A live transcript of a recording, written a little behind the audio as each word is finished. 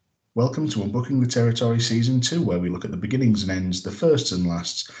Welcome to Unbooking the Territory Season 2, where we look at the beginnings and ends, the firsts and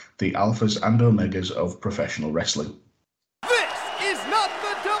lasts, the alphas and omegas of professional wrestling. This is not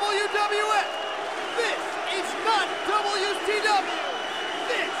the WWF. This is not WCW.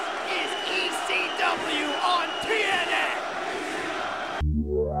 This is ECW on TNA.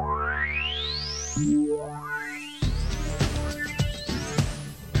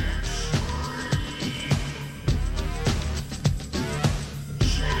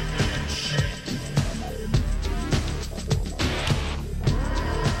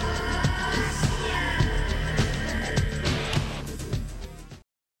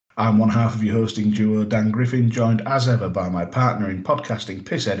 I'm one half of your hosting duo, Dan Griffin, joined as ever by my partner in podcasting,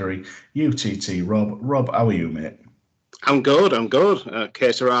 Piss Edery, UTT Rob. Rob, how are you, mate? I'm good.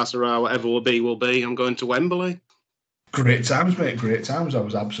 Que sera, sera, whatever will be. I'm going to Wembley. Great times, mate. Great times. I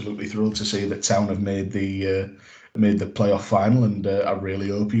was absolutely thrilled to see that Town have made the playoff final, and I really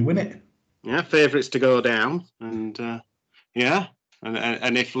hope you win it. Yeah, favourites to go down, and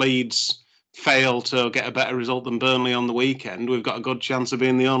and if Leeds fail to get a better result than Burnley on the weekend, we've got a good chance of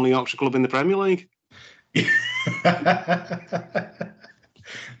being the only Yorkshire club in the Premier League.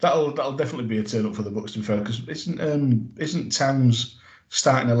 That'll definitely be a turn up for the Bucks, to be fair, because isn't Town's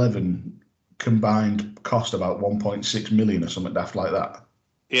starting 11 combined cost about 1.6 million or something daft like that?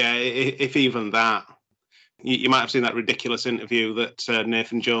 Yeah, if even that. You might have seen that ridiculous interview that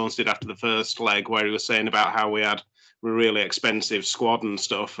Nathan Jones did after the first leg, where he was saying about how we had a really expensive squad and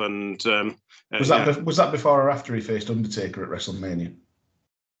stuff. And was that before or after he faced Undertaker at WrestleMania?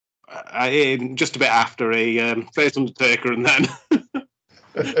 Just a bit after he faced Undertaker, and then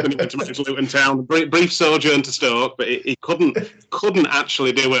he went to match Luton Town. Brief sojourn to Stoke, but he couldn't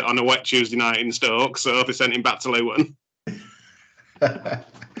actually do it on a wet Tuesday night in Stoke, so they sent him back to Luton.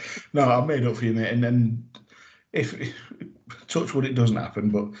 No, I've made up for you, mate. And then if touch wood, it doesn't happen,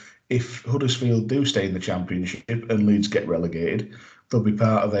 but if Huddersfield do stay in the Championship and Leeds get relegated, they'll be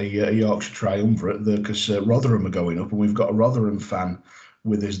part of a Yorkshire triumvirate because Rotherham are going up, and we've got a Rotherham fan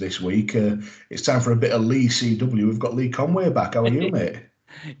with us this week. It's time for a bit of Lee CW. We've got Lee Conway back. How are you, mate?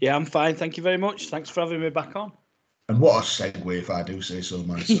 Yeah, I'm fine. Thank you very much. Thanks for having me back on. And what a segue, if I do say so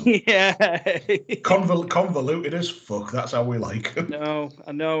myself. Yeah. Convoluted as fuck. That's how we like them. No,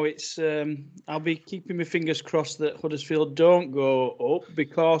 I know it's. I'll be keeping my fingers crossed that Huddersfield don't go up,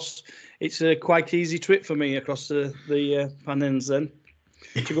 because it's a quite easy trip for me across the Pennines then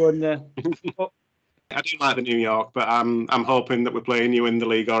to go in there. I do like the New York, but I'm hoping that we're playing you in the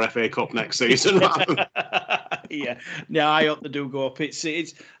league or FA Cup next season. Yeah, no, I hope they do go up. It's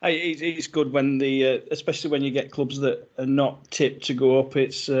good when especially when you get clubs that are not tipped to go up.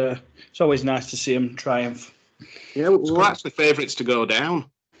 It's always nice to see them triumph. Yeah, we're actually favourites to go down.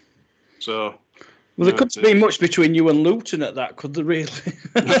 So, well, there couldn't be much between you and Luton at that, could there really?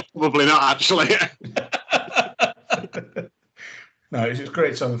 Probably not, actually. No, it's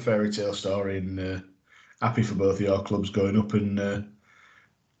great to have a fairy tale story, and happy for both of your clubs going up, and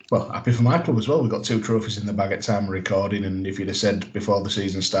happy for my club as well. We've got 2 trophies in the bag at time of recording, and if you'd have said before the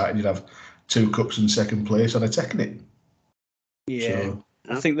season started you'd have 2 cups in second place, I'd have taken it. Yeah. So,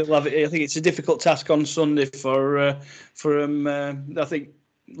 I think they'll have it. I think it's a difficult task on Sunday for them. I think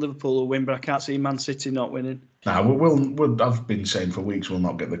Liverpool will win, but I can't see Man City not winning. We'll I've been saying for weeks we'll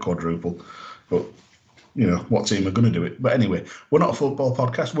not get the quadruple, but you know what team are going to do it. But anyway, we're not a football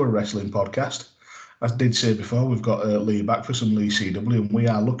podcast, we're a wrestling podcast. As I did say before, we've got Lee back for some Lee CW, and we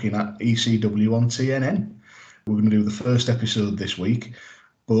are looking at ECW on TNN. We're going to do the first episode this week,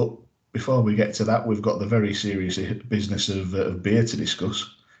 but before we get to that, we've got the very serious business of beer to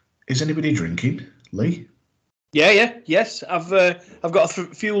discuss. Is anybody drinking, Lee? Yes. I've got a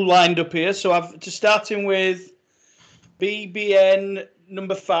few lined up here, so starting with BBN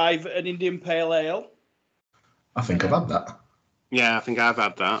number 5, an Indian Pale Ale. I think I've had that. Yeah, I think I've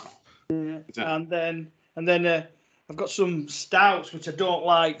had that. And then I've got some stouts which I don't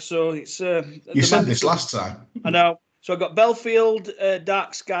like, so it's. You said this last time. I know. So I've got Belfield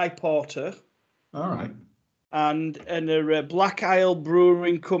Dark Sky Porter. All right. And a Black Isle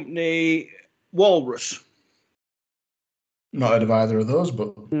Brewing Company Walrus. Not heard of either of those,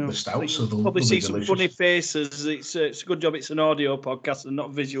 but the stouts are probably see some delicious. Funny faces. It's a good job it's an audio podcast and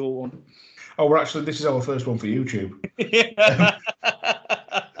not a visual one. Oh, this is our first one for YouTube.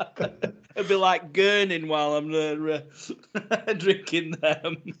 It'd be like gurning while I'm drinking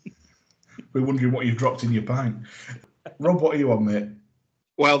them. We're wondering what you've dropped in your pint. Rob, what are you on, mate?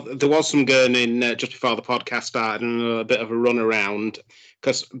 Well, there was some gurning just before the podcast started, and a bit of a run around,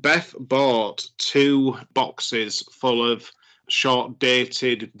 because Beth bought 2 boxes full of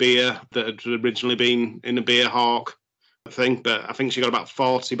short-dated beer that had originally been in a beer hawk thing. But I think she got about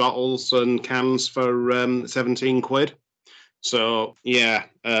 40 bottles and cans for 17 quid. So, yeah,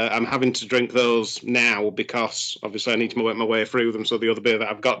 I'm having to drink those now because obviously I need to work my way through them so the other beer that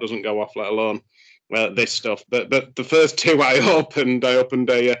I've got doesn't go off, let alone this stuff. But the first two I opened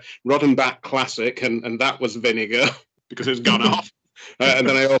a Roddenbach Classic, and that was vinegar because it's gone off. And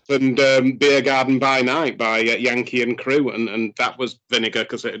then I opened Beer Garden by Night by Yankee and Crew, and that was vinegar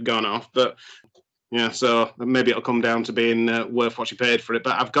because it had gone off. But yeah, so maybe it'll come down to being worth what you paid for it.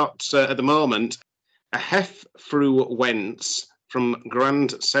 But I've got at the moment a Heffru Wentz from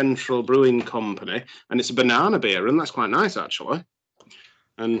Grand Central Brewing Company, and it's a banana beer, and that's quite nice actually.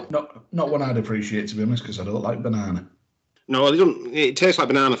 And not one I'd appreciate, to be honest, because I don't like banana. No, it tastes like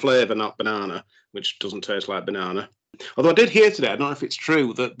banana flavour, not banana, which doesn't taste like banana. Although I did hear today, I don't know if it's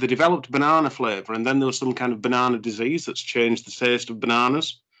true, that they developed banana flavour and then there was some kind of banana disease that's changed the taste of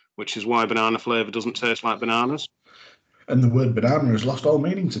bananas, which is why banana flavour doesn't taste like bananas. And the word banana has lost all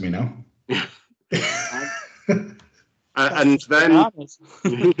meaning to me now. And then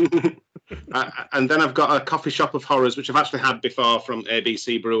and then I've got a Coffee Shop of Horrors, which I've actually had before from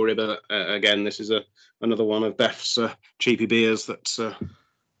ABC Brewery, but again, this is another one of Beth's cheapy beers that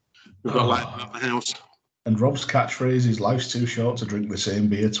we've got lying around the house. And Rob's catchphrase is "Life's too short to drink the same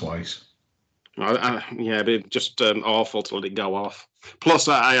beer twice." Yeah, but just awful to let it go off. Plus,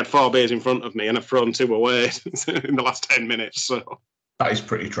 I had 4 beers in front of me and I've thrown 2 away in the last 10 minutes. So that is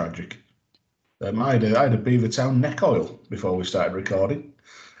pretty tragic. I had a Beavertown neck oil before we started recording.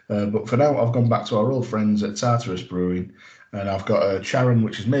 But for now, I've gone back to our old friends at Tartarus Brewing, and I've got a Charon,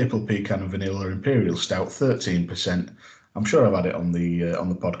 which is maple pecan and vanilla imperial stout, 13%. I'm sure I've had it on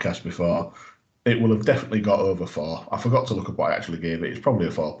the podcast before. It will have definitely got over 4. I forgot to look up what I actually gave it. It's probably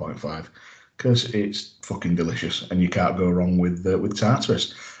a 4.5 because it's fucking delicious, and you can't go wrong with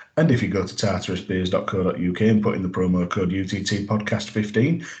Tartarus. And if you go to tartarusbeers.co.uk and put in the promo code UTT Podcast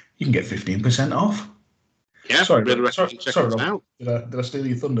 15, you can get 15% off. Yeah, sorry, Rob. Did I steal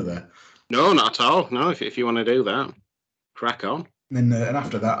your thunder there? No, not at all. No, if you want to do that, crack on. And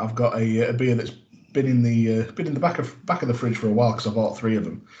after that, I've got a beer that's been in the back of the fridge for a while because I bought 3 of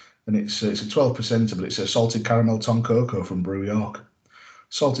them, and it's a 12%, but it's a salted caramel Toncoco from Brew York.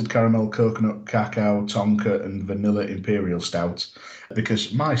 Salted caramel, coconut, cacao, tonka, and vanilla imperial stout.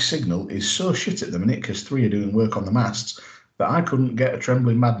 Because my signal is so shit at the minute because 3 are doing work on the masts that I couldn't get a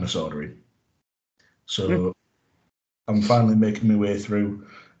Trembling Madness order in. So I'm finally making my way through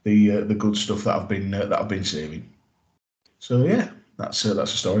the good stuff that I've been saving. So yeah, that's a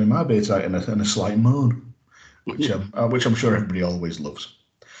story of my beer tonight and a slight moan, which I'm sure everybody always loves.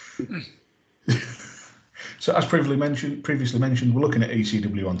 So as previously mentioned, we're looking at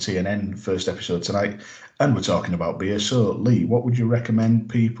ECW on TNN, first episode tonight, and we're talking about beer. So Lee, what would you recommend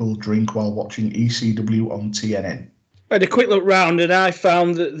people drink while watching ECW on TNN? I had a quick look round and I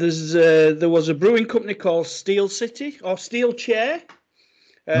found that there was a brewing company called Steel City or Steel Chair.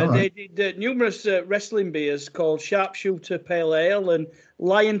 Right. They did numerous wrestling beers called Sharpshooter Pale Ale and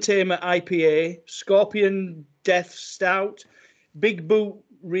Lion Tamer IPA, Scorpion Death Stout, Big Boot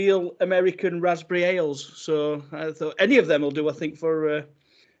Real American Raspberry Ales. So I thought any of them will do, I think, for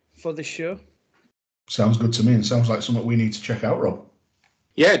this show. Sounds good to me and sounds like something we need to check out, Rob.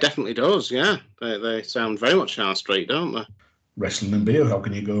 Yeah, it definitely does, yeah. They sound very much our street, don't they? Wrestling and beer, how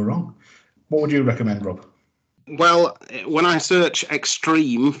can you go wrong? What would you recommend, Rob? Well, when I search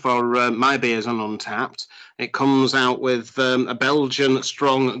Extreme for my beers on Untapped, it comes out with a Belgian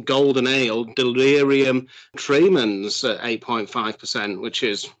strong golden ale, Delirium Tremens at 8.5%, which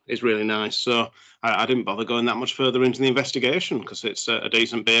is really nice. So I didn't bother going that much further into the investigation because it's a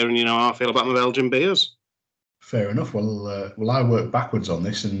decent beer and you know how I feel about my Belgian beers. Fair enough. Well, I worked backwards on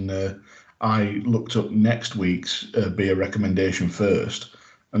this and I looked up next week's beer recommendation first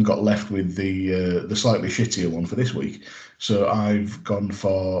and got left with the slightly shittier one for this week. So I've gone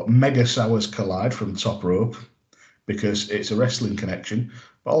for Mega Sours Collide from Top Rope because it's a wrestling connection,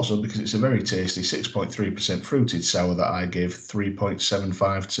 but also because it's a very tasty 6.3% fruited sour that I gave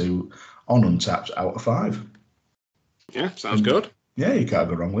 3.75 to on Untapped out of 5. Yeah, sounds good. Yeah, you can't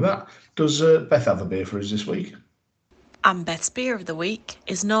go wrong with that. Does Beth have a beer for us this week? And Beth's beer of the week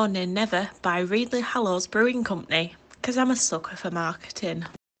is No Nay Never by Reedley Hallows Brewing Company because I'm a sucker for marketing.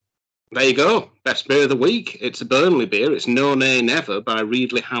 There you go. Best beer of the week. It's a Burnley beer. It's No Nay Never by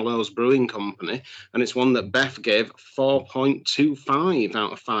Reedley Hallows Brewing Company. And it's one that Beth gave 4.25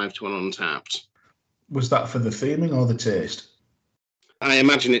 out of 5 to an Untapped. Was that for the theming or the taste? I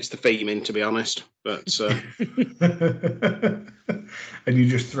imagine it's the theming, to be honest. But and you're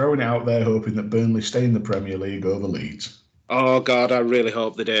just throwing it out there hoping that Burnley stay in the Premier League over Leeds. Oh, God, I really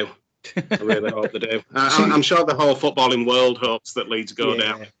hope they do. I really hope they do. I'm sure the whole footballing world hopes that Leeds go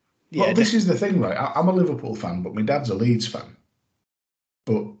down. Yeah, well, this is the thing, right? I'm a Liverpool fan, but my dad's a Leeds fan.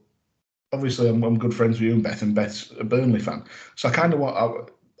 But obviously, I'm good friends with you and Beth, Beth's a Burnley fan. So I kind of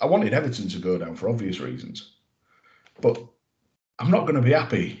I wanted Everton to go down for obvious reasons. But I'm not going to be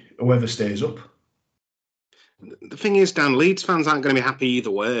happy whoever stays up. The thing is, Dan, Leeds fans aren't going to be happy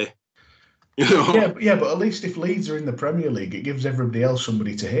either way. You know? Yeah, but at least if Leeds are in the Premier League, it gives everybody else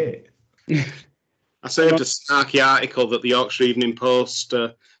somebody to hate. I saved a snarky article that the Yorkshire Evening Post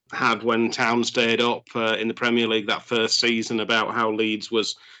had when Town stayed up in the Premier League that first season about how Leeds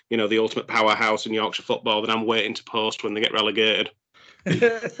was, the ultimate powerhouse in Yorkshire football that I'm waiting to post when they get relegated.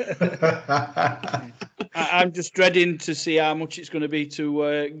 I'm just dreading to see how much it's going to be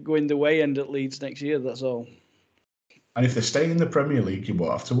to go in the way end at Leeds next year, that's all. And if they stay in the Premier League, you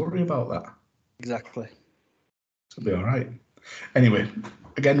won't have to worry about that. Exactly. It'll be all right. Anyway,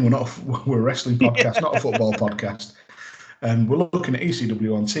 again, we're a wrestling podcast, not a football podcast. And we're looking at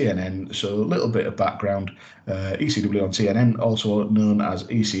ECW on TNN, so a little bit of background. ECW on TNN, also known as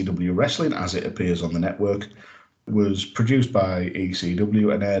ECW Wrestling, as it appears on the network, was produced by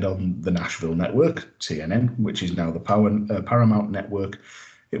ECW and aired on the Nashville network, TNN, which is now the Paramount network.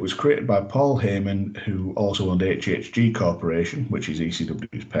 It was created by Paul Heyman, who also owned HHG Corporation, which is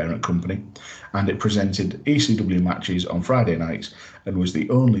ECW's parent company, and it presented ECW matches on Friday nights and was the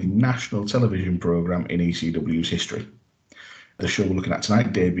only national television program in ECW's history. The show we're looking at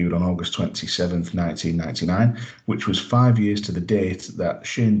tonight debuted on August 27th, 1999, which was 5 years to the date that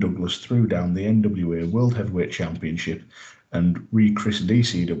Shane Douglas threw down the NWA World Heavyweight Championship and rechristened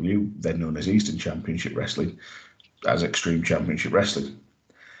ECW, then known as Eastern Championship Wrestling, as Extreme Championship Wrestling.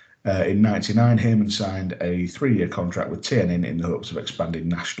 In 1999, Heyman signed a 3-year contract with TNN in the hopes of expanding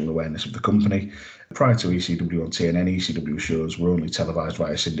national awareness of the company. Prior to ECW on TNN, ECW shows were only televised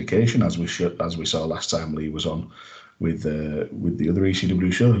via syndication, as we saw last time Lee was on with the other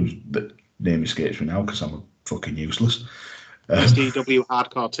ECW show, whose name escapes me now because I'm fucking useless. ECW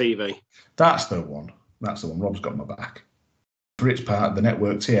Hardcore TV. That's the one. Rob's got my back. For its part, the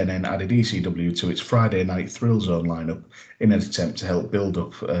network TNN added ECW to its Friday night Thrill Zone lineup in an attempt to help build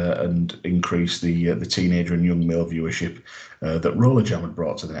up and increase the teenager and young male viewership that Roller Jam had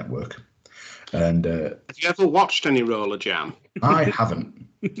brought to the network. And have you ever watched any Roller Jam? I haven't.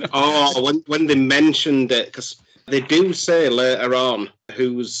 Oh, when they mentioned it, because they do say later on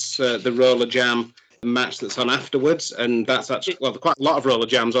who's the Roller Jam match that's on afterwards, and that's actually quite a lot of Roller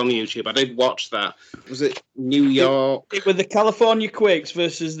Jams on YouTube. I did watch that. Was it New York? It was the California Quakes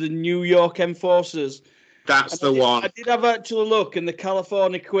versus the New York Enforcers. That's the one. I did have actually look, and the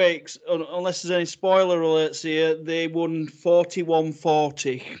California Quakes, unless there's any spoiler alerts here, they won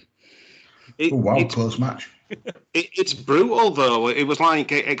 41-40. Oh wow, close match. It's brutal though. It was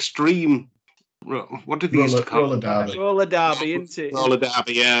like extreme. What did they used to call Roller Derby? Roller Derby, isn't it? Roller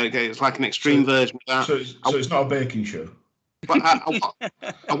Derby, yeah. It's like an extreme version of that. So it's not a baking show. But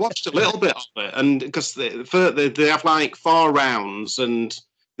I watched a little bit of it, and because they have like 4 rounds, and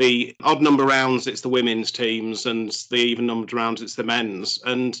the odd number rounds it's the women's teams, and the even numbered rounds it's the men's.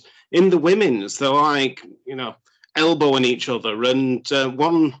 And in the women's, they're like elbowing each other, and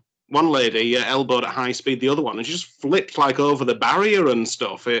one lady elbowed at high speed the other one, and she just flipped like over the barrier and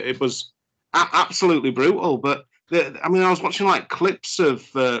stuff. It was absolutely brutal. But I was watching like clips of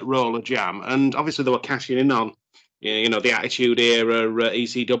Roller Jam, and obviously they were cashing in on the Attitude Era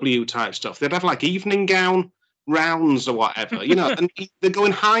ECW type stuff. They'd have like evening gown rounds or whatever, and they're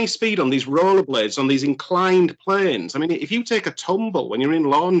going high speed on these rollerblades on these inclined planes. I mean, if you take a tumble when you're in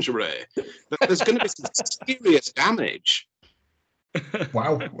lingerie, there's going to be some serious damage.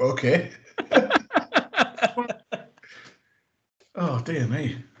 Wow. Okay. Oh dear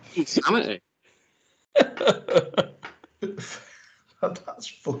me. Insanity. That's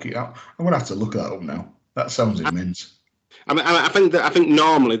fucking up. I'm gonna have to look that up now. That sounds immense. I think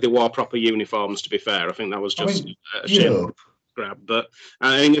normally they wore proper uniforms. To be fair, I think that was just a shame grab. But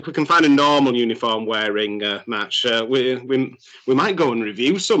if we can find a normal uniform wearing match, we might go and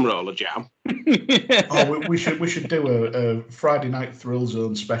review some Roller Jam. We should do a Friday night Thrill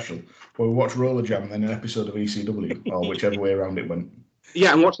Zone special where we watch Roller Jam and then an episode of ECW or whichever way around it went.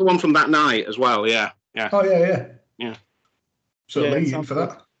 Yeah, and watch the one from that night as well. Yeah. Oh yeah. So Yeah, Lee in for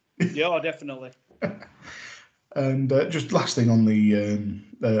that? Yeah, definitely. And just last thing on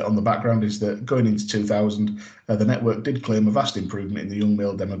the background is that going into 2000, the network did claim a vast improvement in the young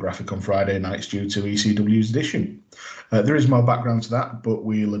male demographic on Friday nights due to ECW's addition. There is more background to that, but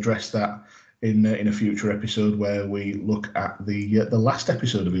we'll address that in a future episode where we look at the last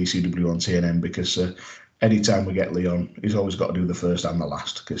episode of ECW on TNN, because anytime we get Leon, he's always got to do the first and the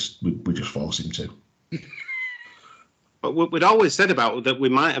last because we just force him to. But we'd always said about that we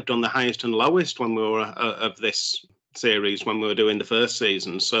might have done the highest and lowest when we were of this series when we were doing the first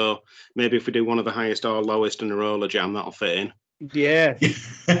season. So maybe if we do one of the highest or lowest and a roller jam, that'll fit in. Yeah.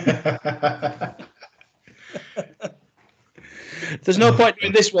 There's no point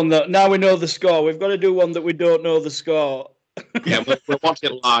doing this one though. Now we know the score. We've got to do one that we don't know the score. Yeah, we'll watch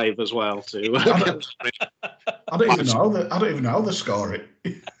it live as well too. I don't even know how they score it.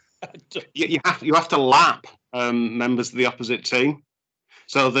 You have to lap members of the opposite team.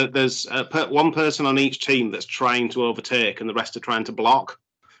 So that there's one person on each team that's trying to overtake, and the rest are trying to block.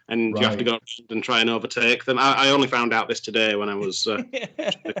 And you have to go around and try and overtake them. I only found out this today when I was. They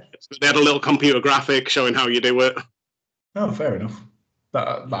had a little computer graphic showing how you do it. Oh, fair enough.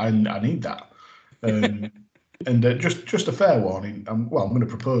 I need that. And just a fair warning. I'm going to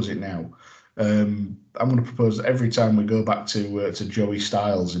propose it now. I'm going to propose that every time we go back to Joey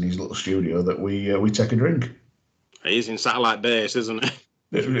Styles in his little studio that we take a drink. He's in satellite base, isn't he?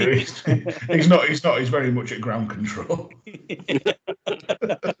 He's not. He's very much at ground control. He's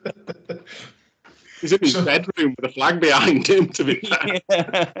in his bedroom with a flag behind him, to be fair.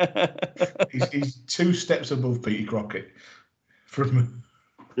 He's 2 steps above Peter Crockett from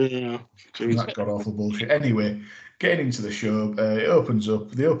that god-awful bullshit. Anyway, getting into the show, it opens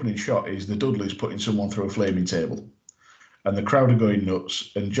up. The opening shot is the Dudleys putting someone through a flaming table. And the crowd are going nuts,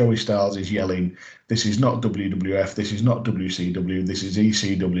 and Joey Styles is yelling, "This is not WWF, this is not WCW, this is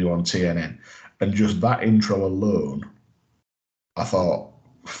ECW on TNN." And just that intro alone, I thought,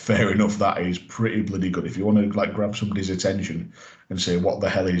 fair enough, that is pretty bloody good. If you want to grab somebody's attention and say, "What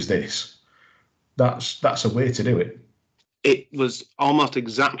the hell is this?" That's a way to do it. It was almost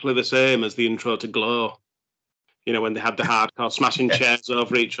exactly the same as the intro to Glow. You know, when they had the hardcore smashing chairs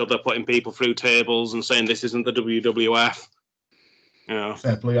over each other, putting people through tables and saying this isn't the WWF. You know.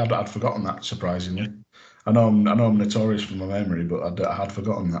 Fair play. I'd forgotten that, surprisingly. I know I'm notorious for my memory, but I had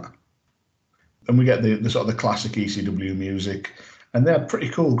forgotten that. And we get the sort of the classic ECW music, and they had pretty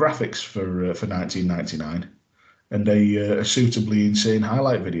cool graphics for 1999, and a suitably insane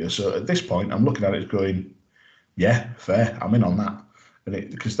highlight video. So at this point, I'm looking at it going, yeah, fair. I'm in on that,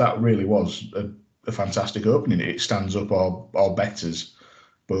 and because that really was a fantastic opening. It stands up or betters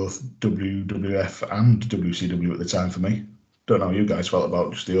both WWF and WCW at the time for me. Don't know how you guys felt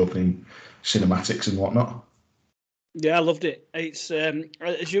about just the opening cinematics and whatnot. Yeah, I loved it. It's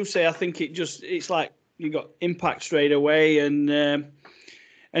as you say, I think it's like you got impact straight away, and I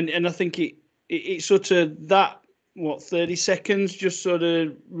think it sort of that 30 seconds just sort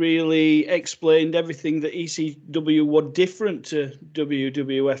of really explained everything that ECW were different to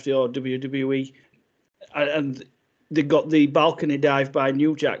WWF or WWE. And they got the balcony dive by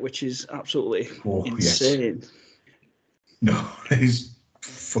New Jack, which is absolutely insane. Yes. No, he's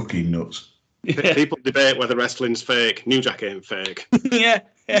fucking nuts. Yeah. People debate whether wrestling's fake. New Jack ain't fake. Yeah.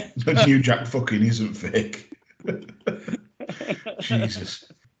 New Jack fucking isn't fake. Jesus.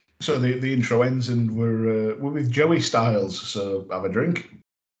 So the intro ends and we're with Joey Styles. So have a drink.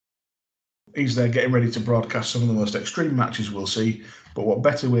 He's there getting ready to broadcast some of the most extreme matches we'll see, but what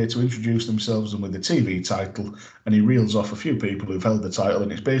better way to introduce themselves than with the TV title? And he reels off a few people who've held the title,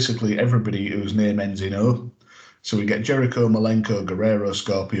 and it's basically everybody whose name ends in O. So we get Jericho, Malenko, Guerrero,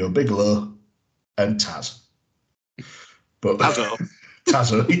 Scorpio, Bigelow, and Taz. But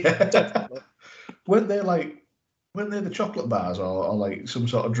Tazzo, yeah. weren't they the chocolate bars or like some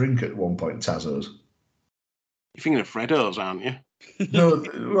sort of drink at one point, Tazzo's? You're thinking of Freddo's, aren't you? No,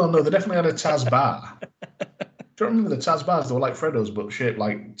 they definitely had a Taz bar. Do you remember the Taz bars? They were like Freddo's, but shaped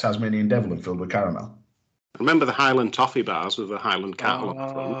like Tasmanian devil and filled with caramel. I remember the Highland toffee bars with the Highland cattle on the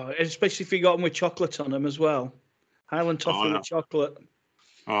front. Especially if you got them with chocolate on them as well. Highland toffee with chocolate.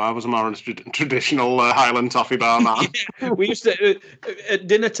 Oh, I was more on a traditional Highland toffee bar man. Yeah, we used to at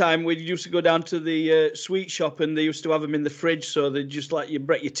dinner time. We used to go down to the sweet shop, and they used to have them in the fridge, so they just like you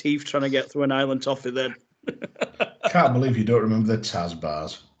break your teeth trying to get through an Highland toffee. Then. Can't believe you don't remember the Taz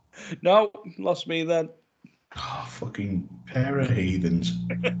bars. No, lost me then. Oh, fucking pair of heathens.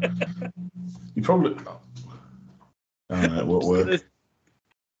 You probably. It won't work.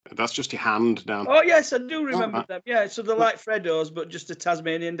 That's just your hand down. Oh, yes, I do remember them. Yeah, so they're like Freddo's, but just a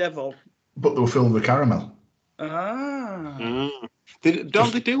Tasmanian devil. But they were filled with caramel. Don't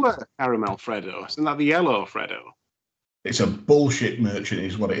they do a caramel Freddo? Isn't that the yellow Freddo? It's a bullshit merchant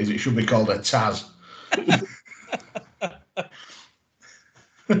is what it is. It should be called a Taz.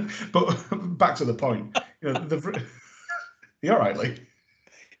 But back to the point. You know, you're right, Lee.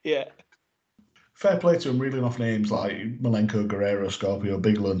 Yeah. fair play to him reeling off names like Malenko, Guerrero, Scorpio,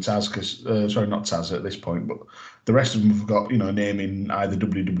 Bigelow, and Taz. Because sorry, not Taz at this point, but the rest of them have got a name in either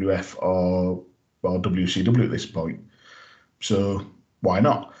WWF or WCW at this point. So why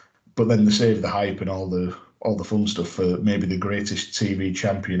not? But then they save the hype and all the fun stuff for maybe the greatest TV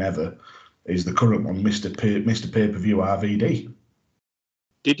champion ever is the current one, Mr. Pay-Per-View RVD.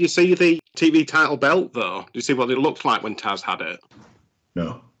 Did you see the TV title belt, though? Did you see what it looked like when Taz had it?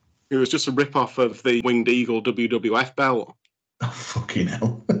 No. It was just a rip-off of the Winged Eagle WWF belt. Oh, fucking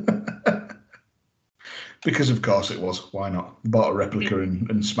hell. Because of course it was. Why not? Bought a replica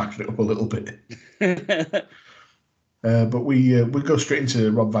and smashed it up a little bit. But we go straight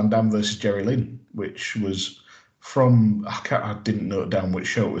into Rob Van Dam versus Jerry Lynn, which was from, I didn't note down which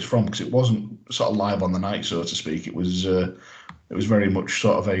show it was from because it wasn't sort of live on the night, so to speak. It was very much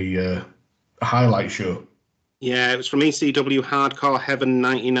sort of a highlight show. Yeah, it was from ECW Hardcore Heaven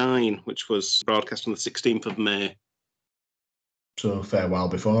 99, which was broadcast on the 16th of May. So a fair while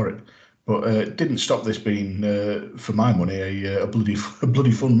before it. But it didn't stop this being, for my money, a bloody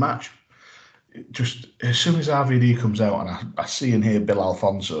fun match. Just as soon as RVD comes out and I see and hear Bill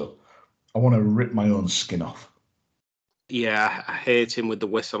Alfonso, I want to rip my own skin off. Yeah, I hate him with the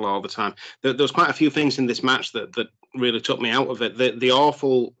whistle all the time. There was quite a few things in this match that really took me out of it. The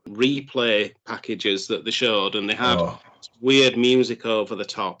awful replay packages that they showed, and they had weird music over the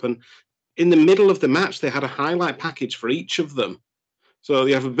top. And in the middle of the match, they had a highlight package for each of them. So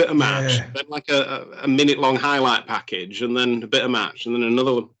you have a bit of match, then like a minute-long highlight package, and then a bit of match, and then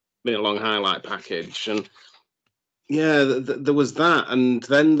another minute-long highlight package. And yeah, there was that. And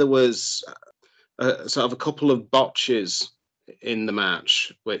then there was sort of a couple of botches in the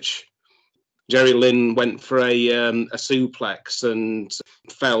match, which Jerry Lynn went for a suplex and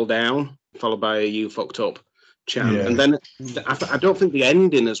fell down, followed by a "you fucked up" chant. Yeah. And then I don't think the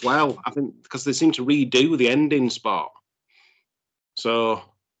ending as well. I think because they seem to redo the ending spot. So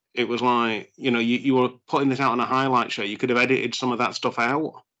it was like, you were putting this out on a highlight show. You could have edited some of that stuff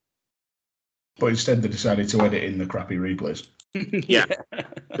out. But instead they decided to edit in the crappy replays. Yeah.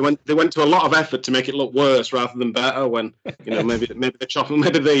 They went to a lot of effort to make it look worse rather than better when, maybe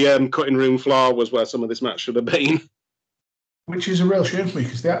the cutting room floor was where some of this match should have been. Which is a real shame for me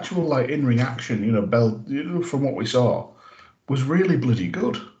because the actual in-ring action, Bell, from what we saw, was really bloody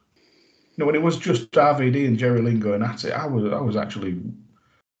good. When it was just RVD and Jerry Lynn going at it, I was actually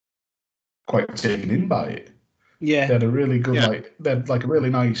quite taken in by it. Yeah. They had a really good, they had a really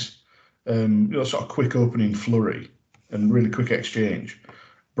nice, sort of quick opening flurry and really quick exchange.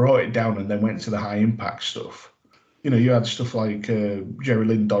 Brought it down and then went to the high impact stuff. You had stuff like Jerry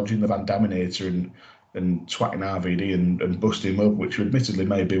Lynn dodging the Van Daminator and twatting RVD and busting him up, which admittedly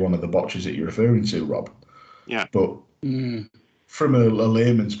may be one of the botches that you're referring to, Rob. Yeah. But from a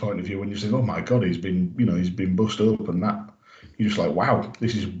layman's point of view, when you say, "Oh my God, he's been busted up," and that, you're just like, "Wow,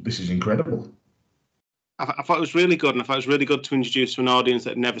 this is incredible." I thought it was really good, and I thought it was really good to introduce to an audience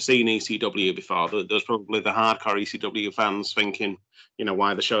that had never seen ECW before. There was probably the hardcore ECW fans thinking,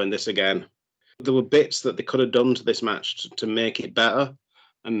 why they're showing this again. There were bits that they could have done to this match to make it better,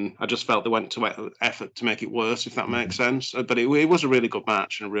 and I just felt they went to effort to make it worse, if that makes sense. But it was a really good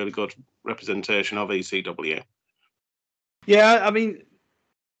match and a really good representation of ECW. Yeah, I mean,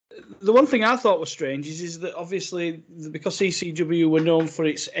 the one thing I thought was strange is that obviously because ECW were known for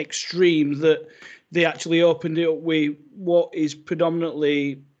its extreme, that they actually opened it up with what is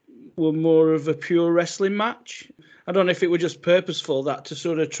predominantly were more of a pure wrestling match. I don't know if it were just purposeful, that to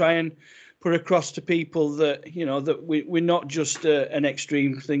sort of try and put across to people that, that we're not just an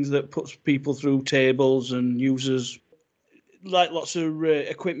extreme things that puts people through tables and uses like lots of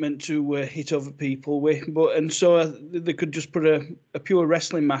equipment to hit other people with, and so they could just put a pure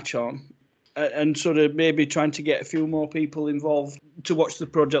wrestling match on and sort of maybe trying to get a few more people involved to watch the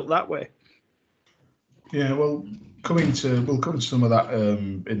project that way. Yeah, well, we'll come to some of that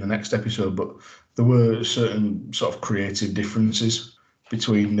in the next episode, but there were certain sort of creative differences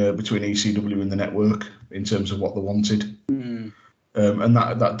between ECW and the network in terms of what they wanted, and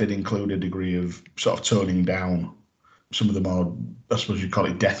that did include a degree of sort of toning down some of the more, I suppose you'd call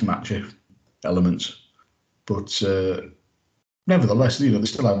it, deathmatch elements. But nevertheless, they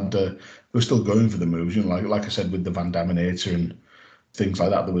still had, they were still going for the moves. Like I said, with the Van Daminator and things like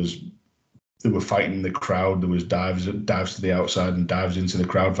that, they were fighting the crowd. There was dives to the outside and dives into the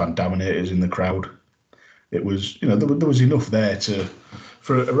crowd. Van Daminators in the crowd. It was, there was enough there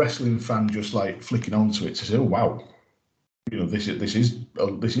for a wrestling fan just like flicking onto it to say, "Oh wow, this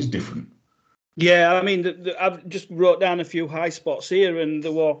is different." Yeah, I mean, I've just wrote down a few high spots here, and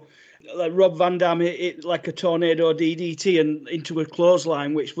there were Like Rob Van Dam hit like a tornado DDT and into a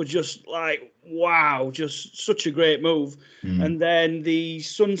clothesline, which was just like, wow, just such a great move. And then the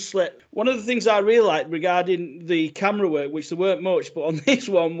sunset. One of the things I really liked regarding the camera work, which there weren't much, but on this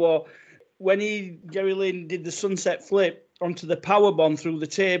one was when Jerry Lynn did the sunset flip onto the power bomb through the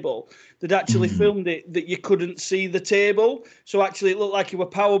table, they'd actually filmed it that you couldn't see the table. So actually it looked like you were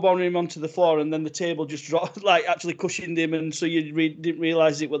power bombing him onto the floor and then the table just dropped, like actually cushioned him, and so you didn't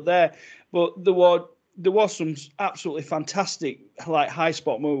realise it was there. But there was some absolutely fantastic like high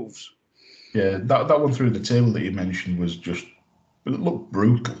spot moves. Yeah, that one through the table that you mentioned was just, it looked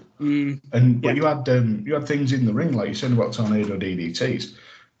brutal. But you had things in the ring, like you said about tornado DDTs.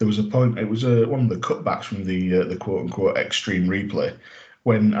 There was a point, it was one of the cutbacks from the quote-unquote extreme replay,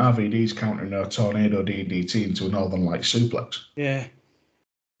 when RVD's countering a tornado DDT into a Northern Light suplex. Yeah.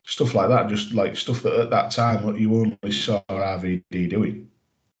 Stuff like that, just like stuff that at that time you only saw RVD doing.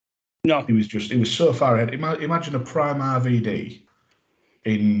 No. He was so far ahead. Imagine a prime RVD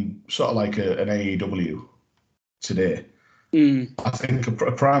in sort of like an AEW today. I think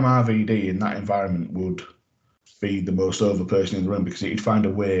a prime RVD in that environment would be the most over person in the room, because he'd find a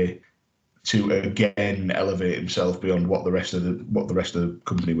way to again elevate himself beyond what the rest of the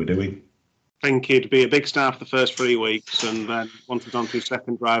company were doing. I think he'd be a big star for the first 3 weeks, and then once he's on to his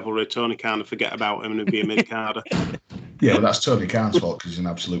second rivalry, Tony Khan would forget about him and he'd be a mid-carder. Yeah, but that's Tony Khan's fault, because he's an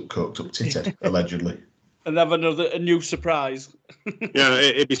absolute coked up tithead, allegedly. And have a new surprise. Yeah,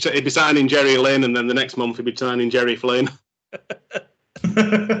 he'd be signing Jerry Lynn, and then the next month he'd be signing Jerry Flynn.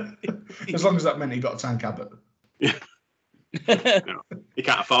 As long as that meant he got Tank Abbott. Yeah. No, he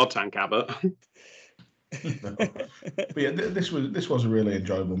can't afford Tank Abbott. No. But yeah, this was a really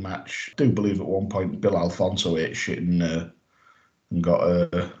enjoyable match. I do believe at one point Bill Alfonso ate shit and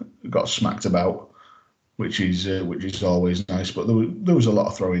got smacked about, which is always nice. But there was a lot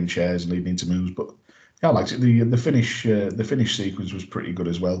of throwing chairs leading into moves. But yeah, I liked it. The finish sequence was pretty good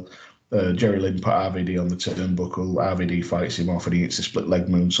as well. Jerry Lynn put RVD on the turnbuckle. RVD fights him off and he hits a split leg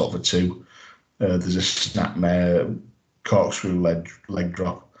moonsault for 2. There's a snapmare, corkscrew leg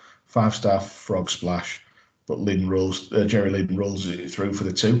drop, 5-star frog splash, but Jerry Lynn rolls it through for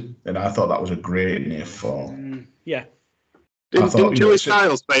the 2, and I thought that was a great near fall. Yeah. Didn't Joey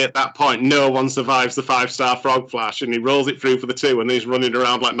Styles say at that point, no one survives the 5-star frog flash, and he rolls it through for the 2, and then he's running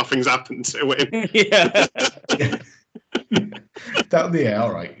around like nothing's happened to him? Yeah.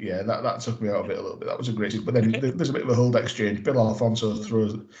 All right. Yeah, that took me out of it a little bit. That was a great, but then there's a bit of a hold exchange. Bill Alfonso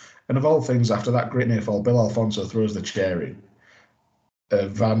throws, and of all things, after that great near fall, Bill Alfonso throws the chair in.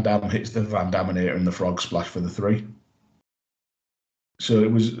 Van Dam hits the Van Daminator and the frog splash for the 3. So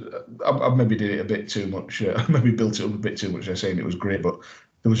it was, I maybe did it a bit too much. Maybe built it up a bit too much. I'm saying it was great, but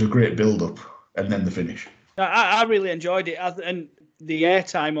there was a great build up and then the finish. I really enjoyed it, and the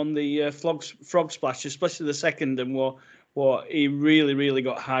airtime on the frog splash, especially the second, and what he really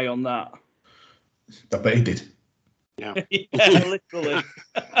got high on that. I bet he did. Yeah, yeah, literally.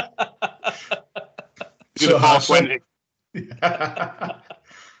 So high,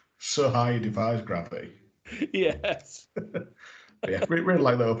 so high he defies gravity. Yes. Yeah, really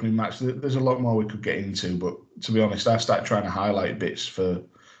like the opening match. There's a lot more we could get into, but to be honest, I started trying to highlight bits for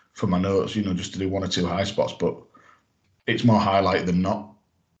my notes, just to do 1 or 2 high spots, but it's more highlight than not.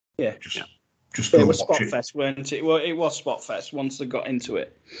 Yeah. Just go it was watch Spot Fest, weren't it? Well, it was Spot Fest once they got into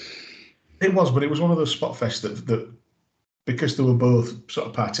it. It was, but it was one of those Spot Fests that because they were both sort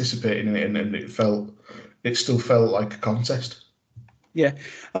of participating in it, and it still felt like a contest. Yeah.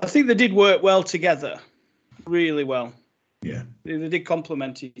 I think they did work well together. Really well. Yeah. They did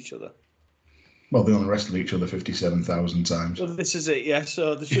complement each other. Well, they only wrestled each other 57,000 times. Well, this is it, yeah.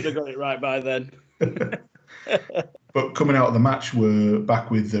 So they should have got it right by then. But coming out of the match, we're back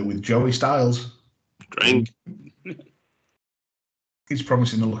with Joey Styles. Drink. He's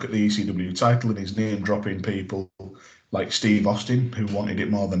promising a look at the ECW title, and he's name dropping people like Steve Austin, who wanted it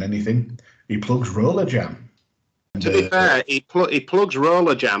more than anything. He plugs Roller Jam. To be fair, he plugs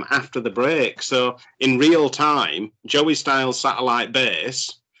Roller Jam after the break. So in real time, Joey Styles Satellite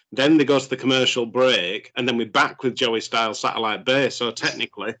Base, then they go to the commercial break, and then we're back with Joey Styles Satellite Base. So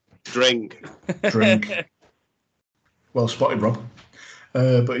technically, drink. Well spotted, Rob.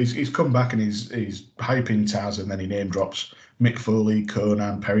 But he's come back and he's hyping Taz, and then he name drops Mick Foley,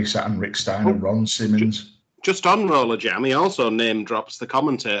 Conan, Perry Saturn, Rick Steiner, Ron Simmons. Just on Roller Jam, he also name drops the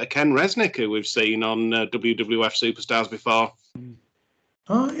commentator Ken Resnick, who we've seen on WWF Superstars before.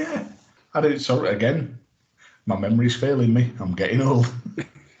 Oh, yeah. I did it. Sorry, again, my memory's failing me. I'm getting old.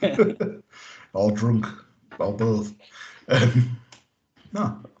 Or drunk. Or both.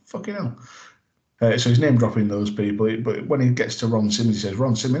 No, fucking hell. So he's name dropping those people. But when he gets to Ron Simmons, he says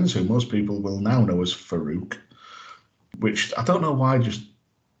Ron Simmons, who most people will now know as Farouk, which I don't know why. Just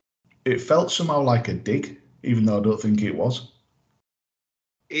it felt somehow like a dig, even though I don't think it was.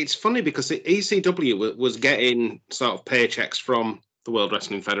 It's funny because the ECW was getting sort of paychecks from the World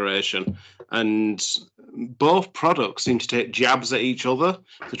Wrestling Federation, and both products seem to take jabs at each other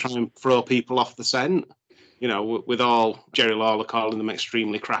to try and throw people off the scent. You know, with all Jerry Lawler calling them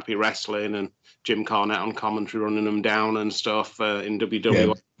extremely crappy wrestling and Jim Cornette on commentary running them down and stuff in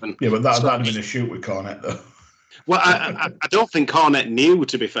WWE. Yeah, but that'd have been a shoot with Cornette, though. Well, I don't think Cornette knew,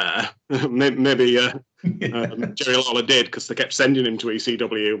 to be fair. Maybe Jerry Lawler did because they kept sending him to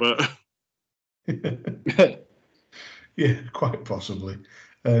ECW, but... Yeah, quite possibly.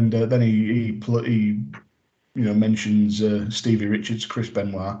 And then he mentions Stevie Richards, Chris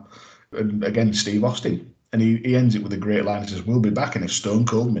Benoit, and again Steve Austin. And he ends it with a great line. He says, "We'll be back in a stone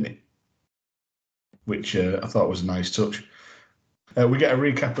cold minute," which I thought was a nice touch. We get a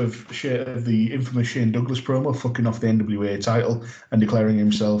recap of the infamous Shane Douglas promo, fucking off the NWA title and declaring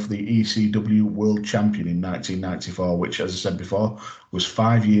himself the ECW World Champion in 1994, which, as I said before, was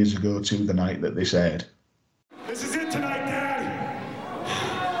 5 years ago to the night that this aired. This is it tonight, Dad.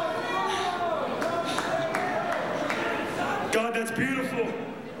 God, that's beautiful.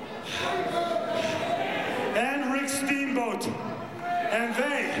 And Rick Steamboat. And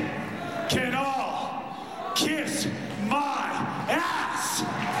they can all kiss my ass.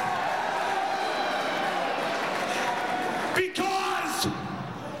 Because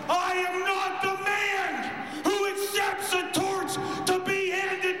I am not the man who accepts a torch to be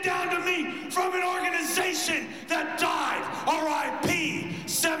handed down to me from an organization that died, R.I.P.,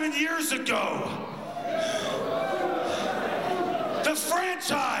 7 years ago. The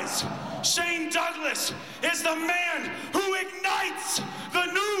franchise, Shane Douglas, is the man who ignites the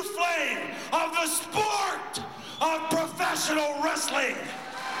new flame of the sport of professional wrestling.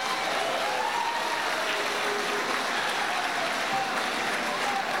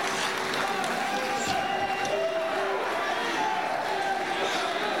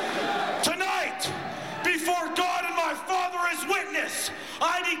 Tonight, before God and my Father as witness,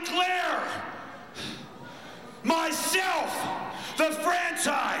 I declare myself, the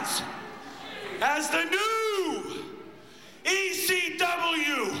franchise, as the new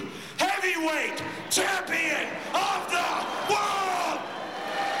ECW Heavyweight Champion of the world!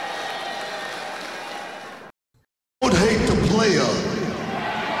 Don't hate the player,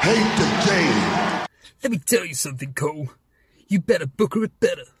 hate the game. Let me tell you something, Cole. You better booker it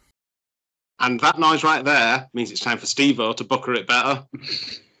better. And that noise right there means it's time for Steve-O to booker it better.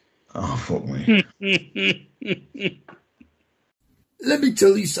 Oh, fuck me. Let me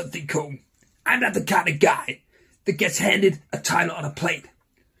tell you something, Cole. I'm not the kind of guy that gets handed a title on a plate.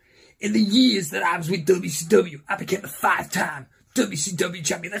 In the years that I was with WCW, I became the 5-time WCW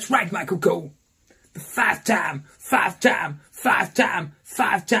champion. That's right, Michael Cole. The 5-time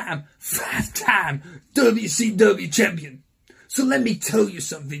WCW champion. So let me tell you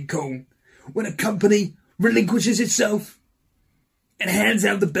something, Cole. When a company relinquishes itself and hands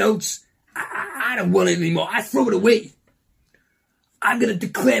out the belts, I don't want it anymore. I throw it away. I'm going to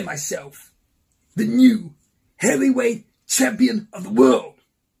declare myself the new heavyweight champion of the world.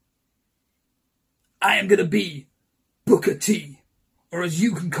 I am going to be Booker T, or as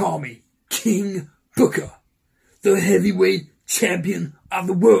you can call me, King Booker, the heavyweight champion of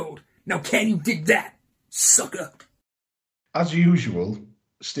the world. Now, can you dig that, sucker? As usual,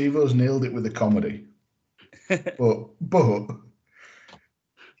 Steve-O's nailed it with the comedy. but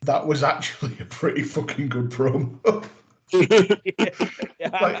that was actually a pretty fucking good promo.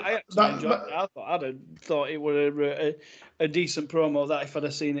 I actually enjoyed it. I'd have thought it was a decent promo that if I'd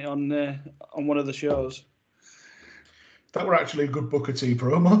have seen it on one of the shows. That were actually a good Booker T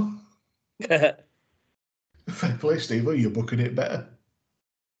promo. Fair play, Steve-O, you're booking it better.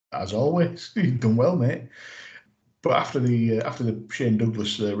 As always, you've done well, mate. But after the Shane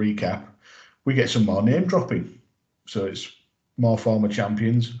Douglas recap, we get some more name dropping. So it's more former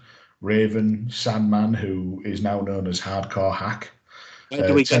champions. Raven, Sandman, who is now known as Hardcore Hack. Where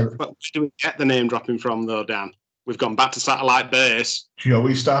do we get the name dropping from, though, Dan? We've gone back to Satellite Base.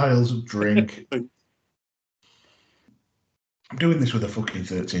 Joey Styles, Drink. I'm doing this with a fucking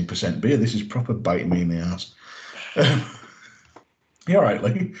 13% beer. This is proper biting me in the ass. You all right,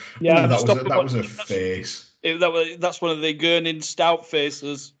 Lee? Yeah, that was a face. That's one of the Gurning stout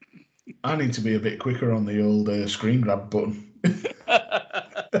faces. I need to be a bit quicker on the old screen grab button.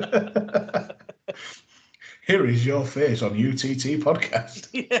 Here is your face on UTT podcast.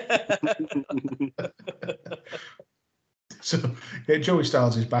 So yeah, Joey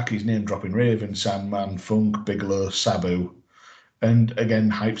Styles is back. He's name dropping Raven, Sandman, Funk, Bigelow, Sabu, and again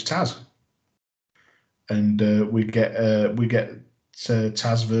hypes Taz. And we get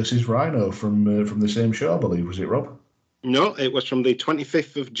Taz versus Rhino from the same show, I believe. Was it, Rob? No, it was from the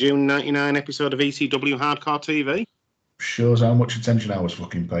 25th of June 99 episode of ECW Hardcore TV. Shows how much attention I was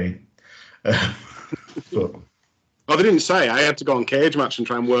fucking paying. But, Oh, they didn't say. I had to go on Cage Match and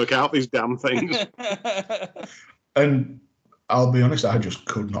try and work out these damn things. and I'll be honest, I just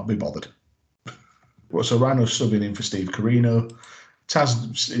could not be bothered. So Rhino's subbing in for Steve Corino.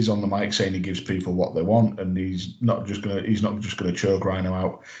 Taz is on the mic saying he gives people what they want, and he's not just gonna choke Rhino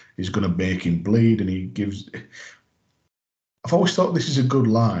out. He's gonna make him bleed, and he gives. I've always thought this is a good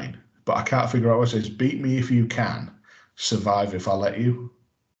line, but I can't figure out what it says. Beat me if you can, survive if I let you.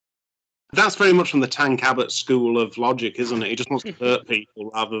 That's very much from the Tank Abbott school of logic, isn't it? He just wants to hurt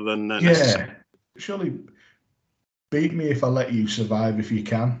people rather than. Yeah, surely. Beat me if I let you, survive if you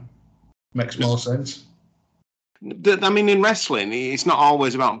can. Makes more sense. I mean, in wrestling, it's not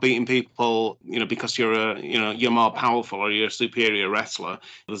always about beating people, because you're more powerful or you're a superior wrestler.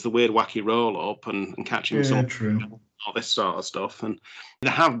 There's the weird, wacky roll up and catching some, all this sort of stuff. And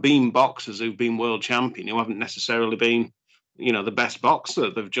there have been boxers who've been world champion who haven't necessarily been, the best boxer.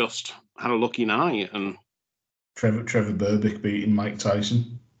 They've just had a lucky night. And Trevor Berbick beating Mike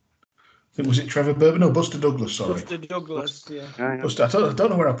Tyson. I think, was it Trevor Berbick? No, Buster Douglas, sorry. Buster Douglas, yeah. Buster, I don't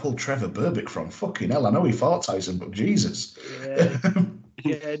know where I pulled Trevor Berbick from. Fucking hell, I know he fought Tyson, but Jesus.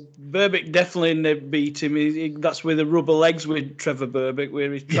 Yeah, Berbick definitely beat him. That's with the rubber legs with Trevor Berbick,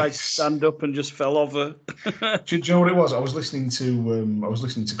 where he tried to stand up and just fell over. Do you know what it was? I was listening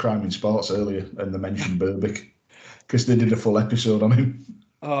to Crime in Sports earlier, and they mentioned Berbick because they did a full episode on him.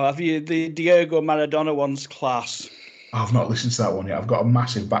 Oh, have you? The Diego Maradona one's class. I've not listened to that one yet. I've got a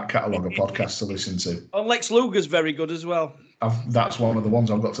massive back catalogue of podcasts to listen to. And Lex Luger's very good as well. That's one of the ones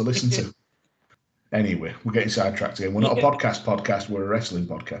I've got to listen to. Anyway, we're getting sidetracked again. We're not a podcast, we're a wrestling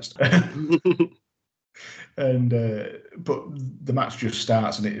podcast. And but the match just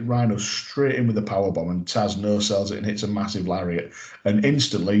starts, and Rhino's straight in with the powerbomb, and Taz no-sells it and hits a massive lariat. And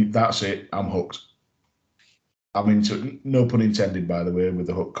instantly, that's it, I'm hooked. I'm into it. No pun intended, by the way, with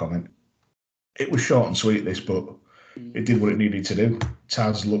the hook comment. It was short and sweet, this, but it did what it needed to do.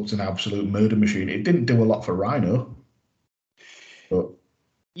 Taz looked an absolute murder machine. It didn't do a lot for Rhino, but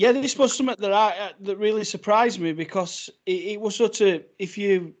yeah, this was something that really surprised me, because it was sort of, if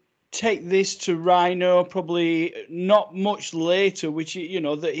you take this to Rhino probably not much later, which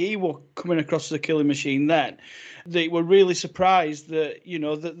that he were coming across the killing machine then, they were really surprised that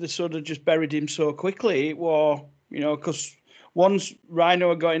that they sort of just buried him so quickly. It was because once Rhino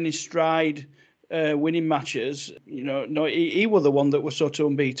had got in his stride. Winning matches, no, he was the one that was sort of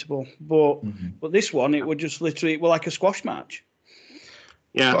unbeatable. But this one, it was just literally like a squash match.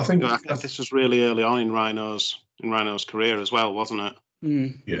 Yeah, I think this was really early on in Rhino's career as well, wasn't it?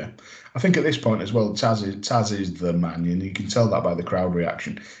 Mm. Yeah, I think at this point as well, Taz is the man, and you can tell that by the crowd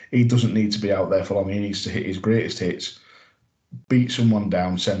reaction. He doesn't need to be out there for long. He needs to hit his greatest hits, beat someone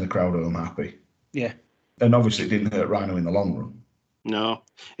down, send the crowd home happy. Yeah, and obviously it didn't hurt Rhino in the long run. No,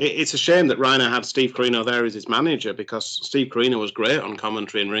 it's a shame that Rhino had Steve Corino there as his manager, because Steve Corino was great on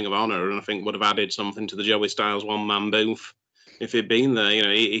commentary in Ring of Honor, and I think would have added something to the Joey Styles one-man booth if he'd been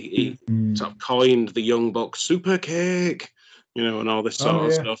there. He sort of coined the Young Bucks super kick, and all this sort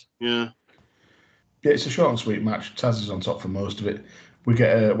of stuff. Yeah, it's a short and sweet match. Taz is on top for most of it. We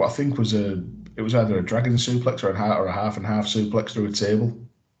get what I think was it was either a dragon suplex or a half and half suplex through a table,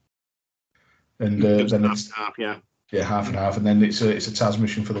 and then it's half, yeah. Yeah, half and half, and then it's a Taz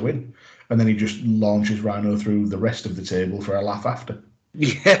mission for the win, and then he just launches Rhino through the rest of the table for a laugh after.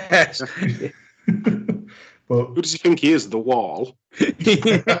 Yes. But who does he think he is? The Wall.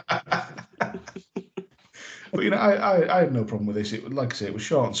 But I had no problem with this. It, like I say, it was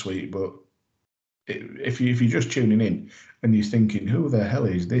short and sweet. But if you're just tuning in and you're thinking, who the hell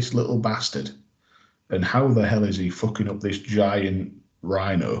is this little bastard, and how the hell is he fucking up this giant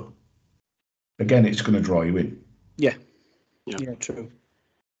Rhino? Again, it's going to draw you in. Yeah, true.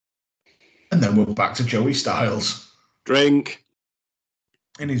 And then we're back to Joey Styles. Drink.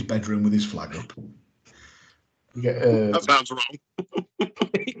 In his bedroom with his flag up. You get, that sounds wrong.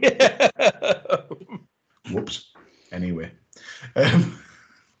 Whoops. Anyway.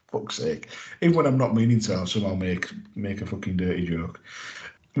 Fuck's sake. Even when I'm not meaning to, I'll somehow make a fucking dirty joke.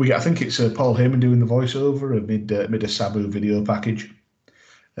 We get, I think it's Paul Heyman doing the voiceover amid a Sabu video package.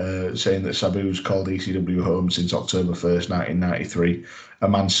 Saying that Sabu's called ECW home since October 1st, 1993. A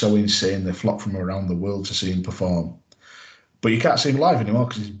man so insane they flock from around the world to see him perform. But you can't see him live anymore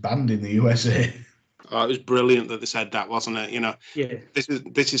because he's banned in the USA. Oh, it was brilliant that they said that, wasn't it? You know, Yeah.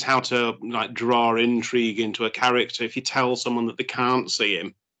 This is how to like draw intrigue into a character. If you tell someone that they can't see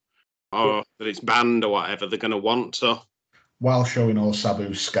him or that it's banned or whatever, they're going to want to. While showing all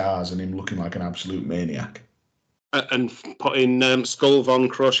Sabu's scars and him looking like an absolute maniac. And putting Skull Von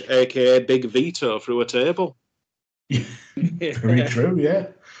Crush, aka Big Vito, through a table. Very true, yeah.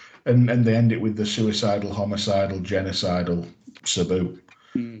 And they end it with the suicidal, homicidal, genocidal Sabu,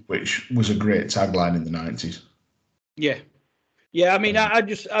 which was a great tagline in the 90s. Yeah. I mean, I've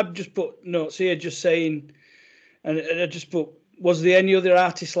just put notes here, just saying, and I just put, was there any other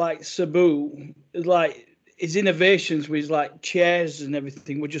artist like Sabu? Like his innovations with like chairs and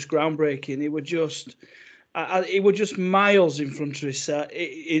everything were just groundbreaking. It were just miles in front of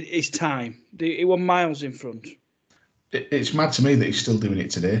his time. It were miles in front. It's mad to me that he's still doing it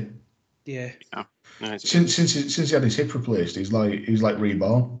today. Yeah. No, since he had his hip replaced, he's like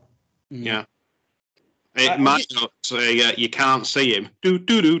reborn. Yeah. It might not say you can't see him.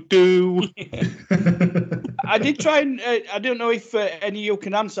 Do. I did try and I don't know if any of you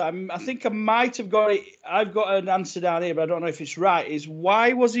can answer. I think I might have got it. I've got an answer down here, but I don't know if it's right. Is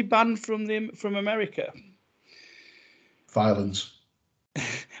why was he banned from America? Violence.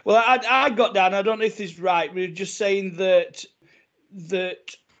 Well, I got down. I don't know if this is right. We were just saying that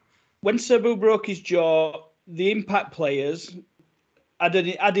when Sabu broke his jaw, the Impact players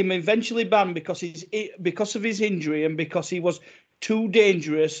had him eventually banned because of his injury and because he was too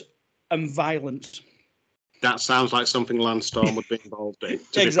dangerous and violent. That sounds like something Lance Storm would be involved in.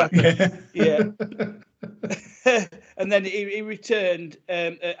 Exactly. Yeah. And then he returned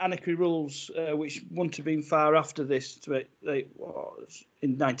Anarchy Rules, which wouldn't have been far after this. It was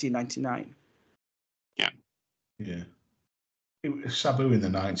in 1999. Yeah. Sabu in the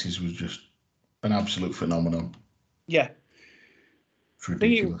 90s was just an absolute phenomenon. Yeah. It's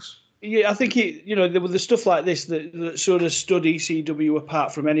ridiculous. I think there was the stuff like this that sort of stood ECW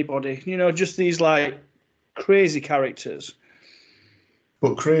apart from anybody. Just these like crazy characters.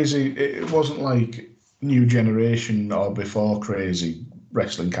 But crazy, it wasn't like New Generation or before crazy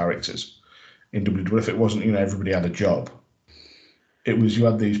wrestling characters in WWF. It wasn't, everybody had a job. It was, you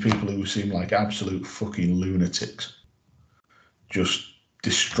had these people who seemed like absolute fucking lunatics, just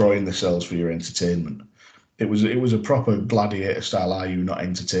destroying themselves for your entertainment. It was a proper gladiator style. Are you not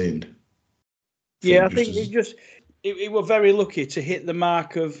entertained? Yeah, I think it were very lucky to hit the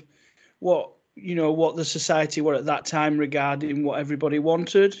mark of what the society were at that time regarding what everybody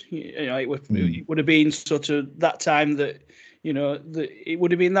wanted. It would have been sort of that time that it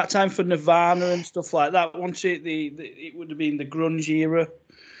would have been that time for Nirvana and stuff like that. Once it would have been the grunge era.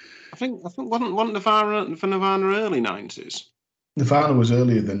 I think wasn't Nirvana early 90s. Nirvana was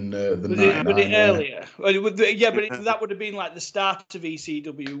earlier than 99. Was it earlier? That would have been like the start of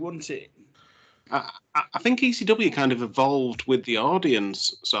ECW, wouldn't it? I think ECW kind of evolved with the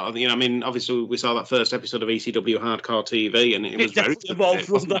audience. So, obviously we saw that first episode of ECW Hardcore TV, and it was very evolved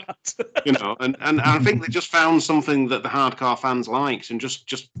from that. And I think they just found something that the hardcore fans liked, and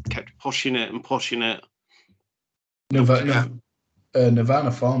just kept pushing it and pushing it.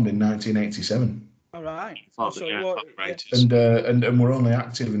 Nirvana formed in 1987. All right. And we're only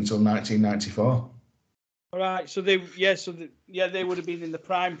active until 1994. All right, so they would have been in the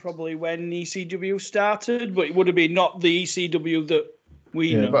prime probably when ECW started, but it would have been not the ECW that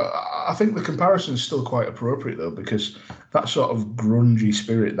we know. But I think the comparison is still quite appropriate though, because that sort of grungy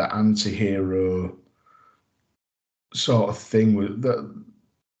spirit, that anti-hero sort of thing, that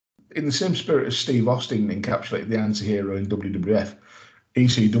in the same spirit as Steve Austin encapsulated the anti-hero in WWF,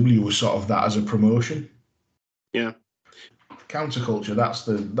 ECW was sort of that as a promotion. Yeah, counterculture. That's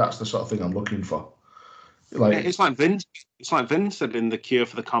the sort of thing I'm looking for. It's like Vince said in The Cure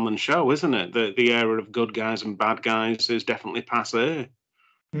for the Common Show, isn't it? The era of good guys and bad guys is definitely passé.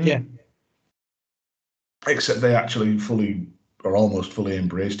 Yeah. Except they actually fully or almost fully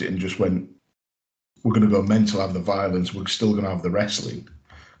embraced it and just went, we're going to go mental, have the violence, we're still going to have the wrestling.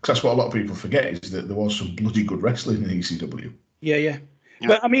 Because that's what a lot of people forget, is that there was some bloody good wrestling in ECW. Yeah.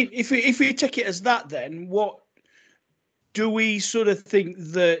 But I mean, if we take it as that, then what do we sort of think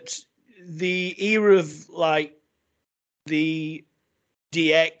that the era of like the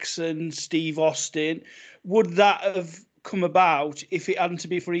DX and Steve Austin, would that have come about if it hadn't to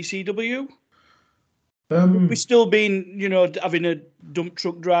be for ECW? Would we still been, having a dump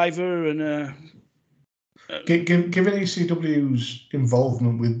truck driver and a... Given ECW's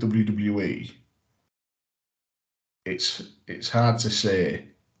involvement with WWE, it's hard to say,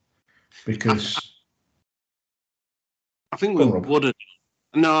 because I think we would have.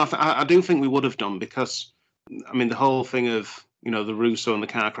 No, I do think we would have done, because the whole thing of the Russo and the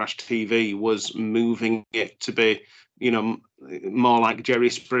Car Crash TV was moving it to be, more like Jerry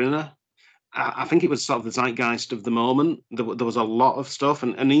Springer. I think it was sort of the zeitgeist of the moment. There was a lot of stuff,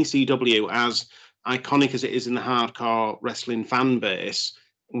 and ECW, as iconic as it is in the hardcore wrestling fan base,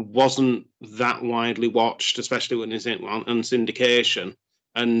 wasn't that widely watched, especially when it's on syndication.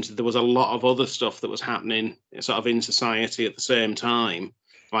 And there was a lot of other stuff that was happening sort of in society at the same time.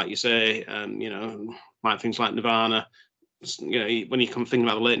 Like you say, like things like Nirvana. When you come thinking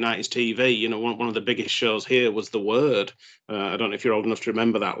about the late 90s TV, one of the biggest shows here was The Word. I don't know if you're old enough to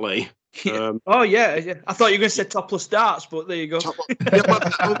remember that, Lee. Oh, yeah. I thought you were going to say Topless Darts, but there you go.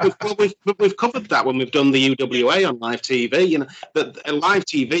 We've covered that when we've done the UWA on live TV. That live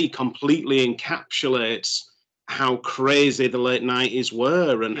TV completely encapsulates how crazy the late 90s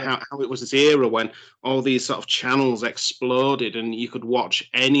were, and how it was this era when all these sort of channels exploded and you could watch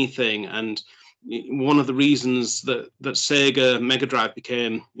anything. And one of the reasons that Sega Mega Drive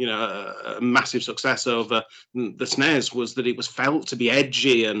became, a massive success over the SNES was that it was felt to be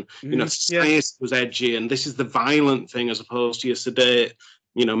edgy, and society was edgy, and this is the violent thing as opposed to your sedate,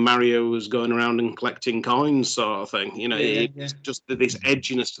 Mario was going around and collecting coins sort of thing. It's just this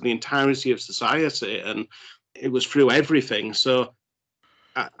edginess to the entirety of society, and it was through everything. So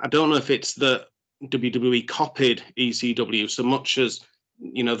I don't know if it's that WWE copied ECW so much as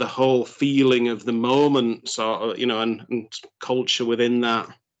the whole feeling of the moment, sort of, and culture within that.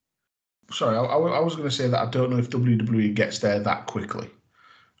 Sorry, I was going to say that I don't know if WWE gets there that quickly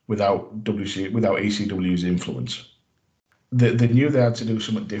without ECW's influence. They knew they had to do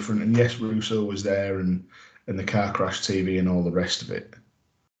something different, and yes, Russo was there, and the Car Crash TV and all the rest of it,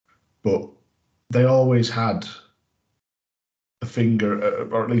 but they always had a finger,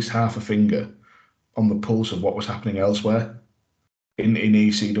 or at least half a finger, on the pulse of what was happening elsewhere in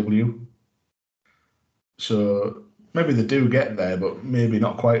ECW. So maybe they do get there, but maybe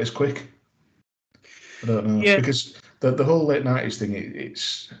not quite as quick. I don't know. Yeah. Because the whole late 90s thing,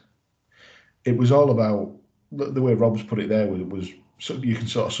 it was all about, the way Rob's put it there was so you can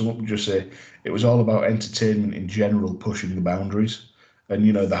sort of sum up and just say it was all about entertainment in general pushing the boundaries. And,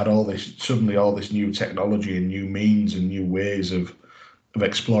 they had all this new technology and new means and new ways of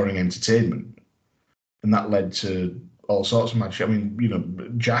exploring entertainment. And that led to all sorts of matches. I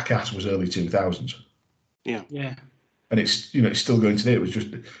mean, Jackass was early 2000s. Yeah. Yeah. And it's still going today. It was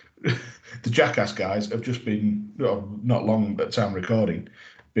just the Jackass guys have just been, not long at time recording,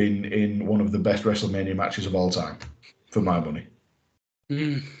 been in one of the best WrestleMania matches of all time, for my money.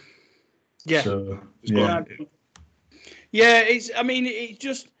 Mm. Yeah. So, yeah. Yeah, it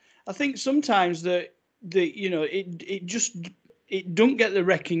just, I think sometimes it don't get the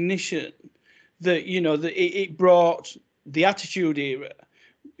recognition that, that it brought the Attitude Era,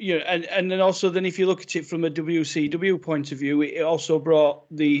 and then also then if you look at it from a WCW point of view, it also brought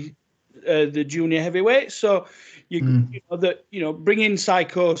the junior heavyweight. So bring in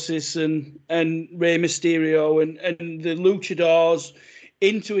Psychosis and Rey Mysterio and the Luchadors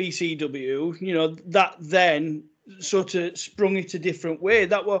into ECW, that then sort of sprung it a different way.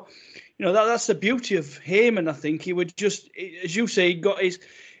 That were, that's the beauty of Heyman. I think he would just, as you say,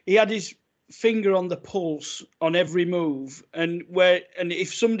 he had his finger on the pulse on every move, and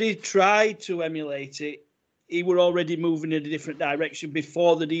if somebody tried to emulate it, he were already moving in a different direction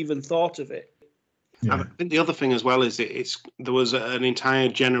before they'd even thought of it. Yeah. I think the other thing as well is there was an entire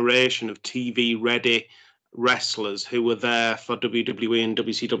generation of TV ready wrestlers who were there for WWE and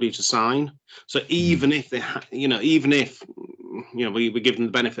WCW to sign. So even if they, even if we give them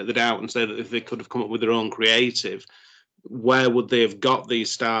the benefit of the doubt and say that if they could have come up with their own creative, where would they have got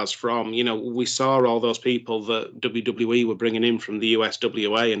these stars from? We saw all those people that WWE were bringing in from the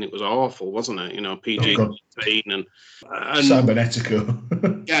USWA, and it was awful, wasn't it? PG-13 and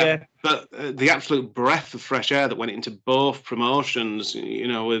Cybernetico. Yeah, but the absolute breath of fresh air that went into both promotions,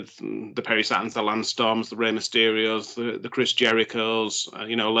 with the Perry Satins, the Lance Storms, the Rey Mysterios, the Chris Jerichos,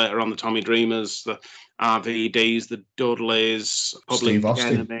 later on the Tommy Dreamers, the RVDs, the Dudleys, Public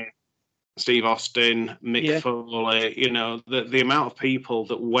Enemy, Steve Austin, Mick Foley, the amount of people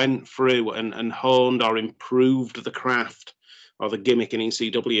that went through and honed or improved the craft or the gimmick in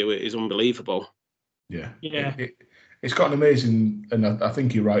ECW is unbelievable. Yeah. It's got an amazing, and I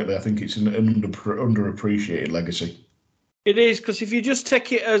think you're right there, I think it's an underappreciated legacy. It is, because if you just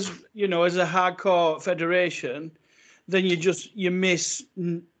take it as, as a hardcore federation, then you miss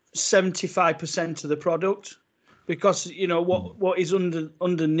 75% of the product. Because what is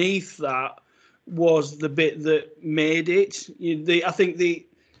underneath that was the bit that made it. I think the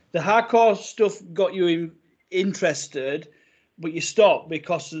hardcore stuff got you interested, but you stop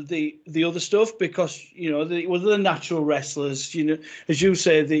because of the other stuff, because the natural wrestlers, as you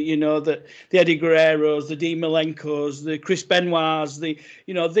say, the Eddie Guerreros, the Dean Malenkos, the Chris Benoits,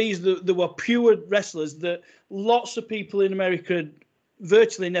 they were pure wrestlers that lots of people in America had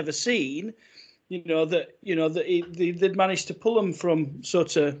virtually never seen. They'd managed to pull them from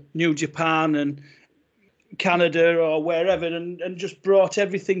sort of New Japan and Canada or wherever, and just brought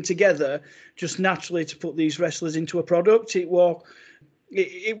everything together just naturally to put these wrestlers into a product. It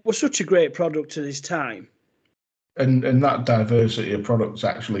was such a great product at his time. And that diversity of products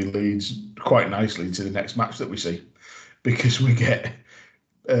actually leads quite nicely to the next match that we see, because we get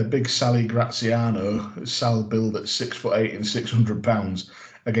big Sally Graziano, Sal billed at 6'8" and 600 pounds,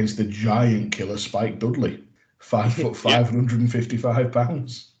 against the giant killer Spike Dudley, 5'5", 155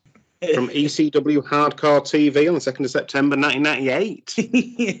 pounds. From ECW Hardcore TV on the 2nd of September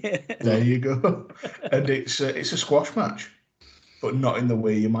 1998. There you go. And it's a squash match, but not in the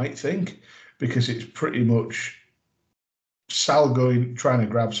way you might think, because it's pretty much Sal trying to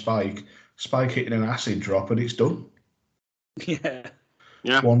grab Spike hitting an acid drop, and it's done. Yeah.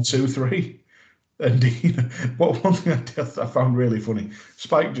 1, 2, 3. And one thing I found really funny,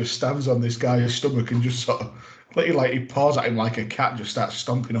 Spike just stands on this guy's stomach and just sort of, like he paws at him like a cat, just starts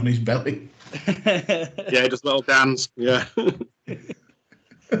stomping on his belly. Yeah, just a little dance. Yeah.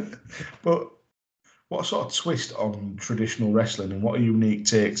 But what sort of twist on traditional wrestling, and what a unique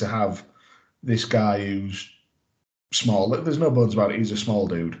take to have this guy who's small. There's no bones about it. He's a small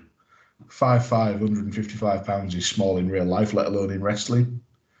dude. 5'5", 155 pounds is small in real life, let alone in wrestling.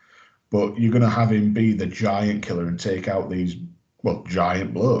 But you're going to have him be the giant killer and take out these,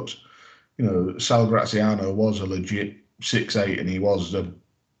 giant blokes. Sal Graziano was a legit 6'8", and he was a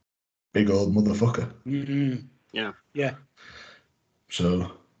big old motherfucker. Mm-hmm. Yeah. So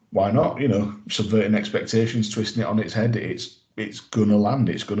why not? Subverting expectations, twisting it on its head. It's gonna land.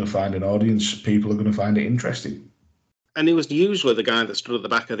 It's gonna find an audience. People are gonna find it interesting. And he was usually the guy that stood at the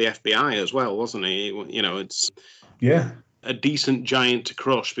back of the FBI as well, wasn't he? It's a decent giant to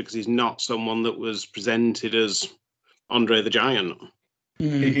crush, because he's not someone that was presented as Andre the Giant.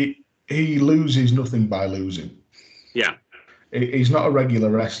 Mm. He loses nothing by losing. Yeah. He's not a regular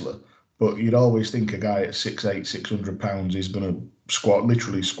wrestler, but you'd always think a guy at 6'8", 600 pounds is going to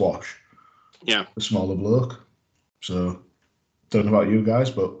literally squash a smaller bloke. So, don't know about you guys,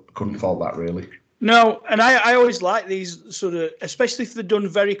 but couldn't fault that really. No, and I always like these sort of, especially if they're done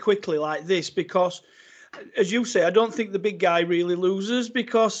very quickly like this, because, as you say, I don't think the big guy really loses,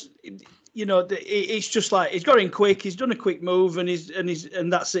 because it's just like he's got in quick, he's done a quick move, and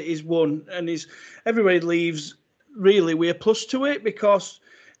that's it, he's won, and everybody leaves really with a plus to it, because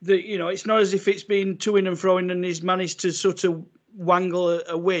it's not as if it's been to-ing and throwing and he's managed to sort of wangle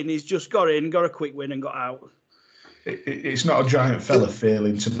a win. He's just got in, got a quick win, and got out. It's not a giant fella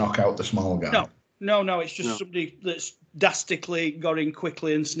failing to knock out the small guy. No, it's just somebody that's dastardly got in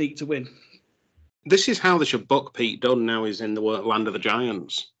quickly and sneaked to win. This is how they should book Pete Dunne now he's in the land of the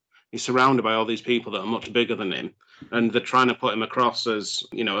giants. He's surrounded by all these people that are much bigger than him, and they're trying to put him across as,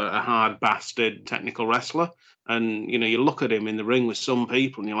 a hard bastard technical wrestler. And, you look at him in the ring with some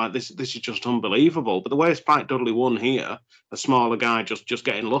people and you're like, this is just unbelievable. But the way Spike Dudley won here, a smaller guy just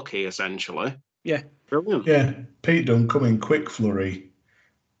getting lucky, essentially. Yeah. Brilliant. Yeah. Pete Dunne come in quick flurry,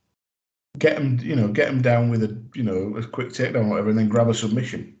 get him down with a quick takedown or whatever, and then grab a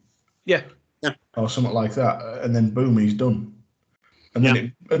submission. Yeah. Or something like that. And then boom, he's done.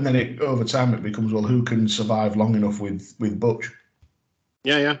 And then it over time it becomes, well, who can survive long enough with Butch?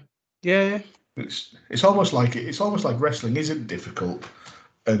 Yeah. It's almost like wrestling isn't difficult,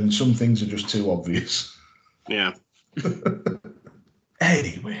 and some things are just too obvious. Yeah.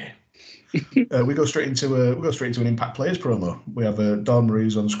 Anyway, we go straight into an Impact Players promo. We have Dawn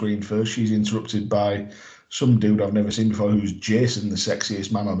Marie's on screen first. She's interrupted by some dude I've never seen before, who's Jason, the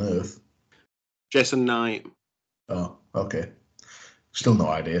sexiest man on earth. Jason Knight. Oh, okay. Still no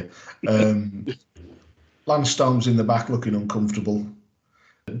idea. Lance Storm's in the back looking uncomfortable.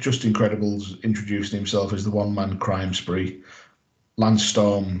 Justin Credible's introducing himself as the one-man crime spree. Lance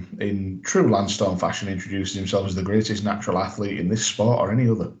Storm, in true Lance Storm fashion, introduces himself as the greatest natural athlete in this sport or any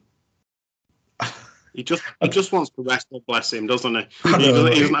other. He just wants to wrestle, bless him, doesn't he? He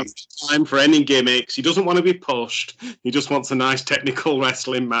doesn't have time for any gimmicks. He doesn't want to be pushed. He just wants a nice technical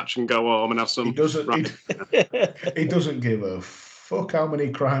wrestling match and go home and have some... He doesn't give a fuck how many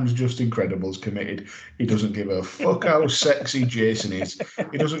crimes Justin Credible's committed. He doesn't give a fuck how sexy Jason is.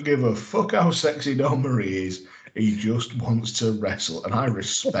 He doesn't give a fuck how sexy Dawn Marie is. He just wants to wrestle, and I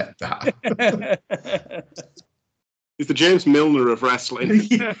respect that. He's the James Milner of wrestling.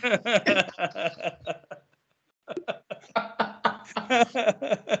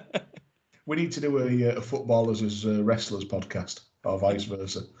 We need to do a footballers as wrestlers podcast, or vice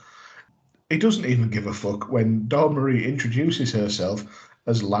versa. He doesn't even give a fuck when Dawn Marie introduces herself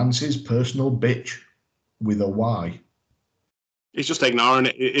as Lance's personal bitch with a Y. He's just ignoring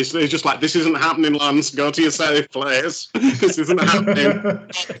it. It's just like, this isn't happening, Lance. Go to your safe place. This isn't happening.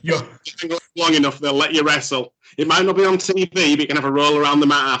 You're long enough, they'll let you wrestle. It might not be on TV, but you can have a roll around the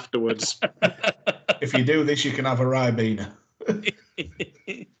mat afterwards. If you do this, you can have a Ribena.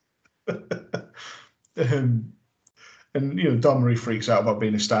 And Dawn Marie freaks out about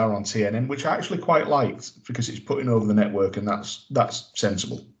being a star on TNN, which I actually quite liked because it's putting over the network, and that's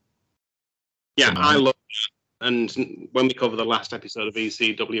sensible. Yeah, I love it. And when we cover the last episode of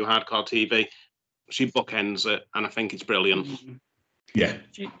ECW Hardcore TV, she bookends it, and I think it's brilliant. Yeah.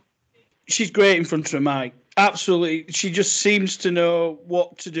 She's great in front of a mic. Absolutely. She just seems to know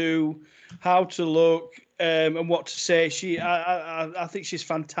what to do, how to look, and what to say. I think she's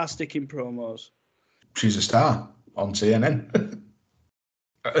fantastic in promos. She's a star on TNN.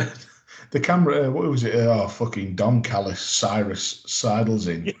 The camera, what was it? Fucking Don Callis, Cyrus sidles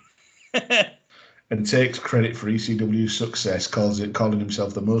in. And takes credit for ECW's success, calling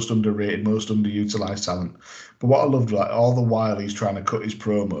himself the most underrated, most underutilized talent. But what I loved, like, all the while he's trying to cut his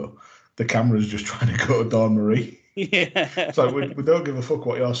promo, the camera's just trying to cut Dawn Marie. Yeah. It's like, we don't give a fuck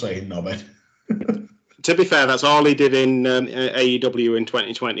what you're saying, knobhead. To be fair, that's all he did in AEW in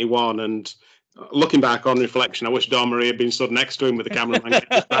 2021. And looking back on reflection, I wish Dawn Marie had been stood next to him with the cameraman.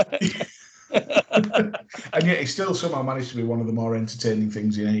 And yet he still somehow managed to be one of the more entertaining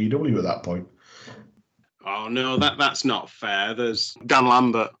things in AEW at that point. Oh, no, that's not fair. There's Dan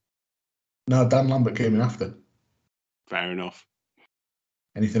Lambert. No, Dan Lambert came in after. Fair enough.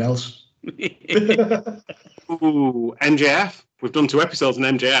 Anything else? Ooh, MJF. We've done 2 episodes on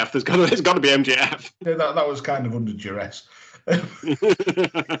MJF. There's got to be MJF. Yeah, that was kind of under duress. But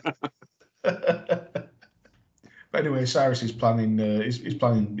anyway, Cyrus is planning. He's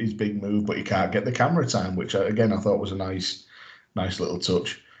planning his big move, but he can't get the camera time, which again I thought was a nice little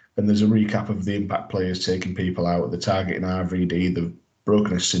touch. And there's a recap of the Impact players taking people out. They're targeting RVD. They've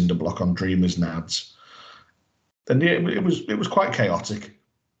broken a cinder block on Dreamer's nads. And yeah, it was quite chaotic,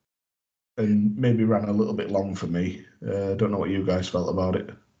 and maybe ran a little bit long for me. I don't know what you guys felt about it.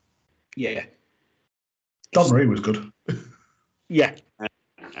 Yeah, Dawn Marie was good. Yeah,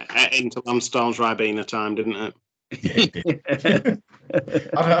 into Lance Storm's Ribena time, didn't it? Yeah, it did.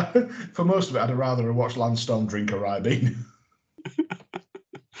 For most of it, I'd rather have watched Lance Storm drink a Ribena.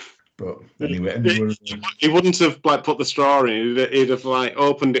 But anyway, he wouldn't have like put the straw in. He'd have like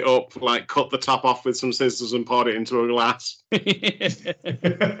opened it up, like cut the top off with some scissors and poured it into a glass.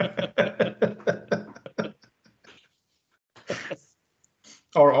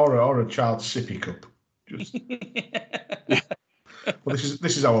 or a child's sippy cup. Just. Well,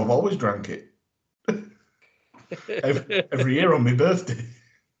 this is how I've always drank it. Every year on my birthday.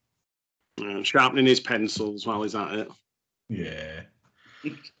 Sharpening his pencils while he's at it. Yeah.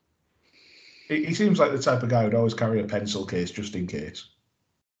 He seems like the type of guy who'd always carry a pencil case just in case.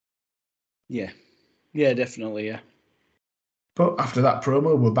 Yeah. Yeah, definitely, yeah. But after that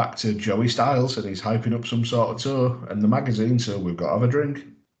promo, we're back to Joey Styles, and he's hyping up some sort of tour and the magazine, so we've got to have a drink.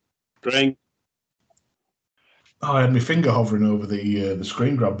 Drink. Oh, I had my finger hovering over the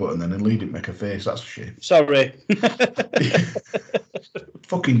screen grab button then, and Lee didn't make a face. That's a shame. Sorry.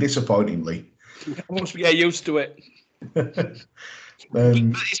 Fucking disappointingly. I must get used to it.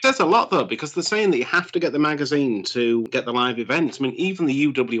 It says a lot, though, because they're saying that you have to get the magazine to get the live events. I mean, even the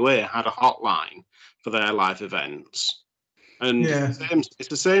UWA had a hotline for their live events. And yeah. It's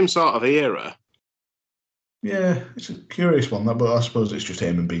the same sort of era. Yeah, it's a curious one, but I suppose it's just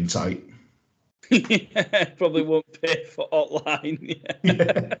him and being tight. Yeah, probably won't pay for hotline.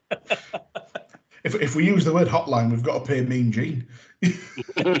 Yeah. If we use the word hotline, we've got to pay Mean Gene.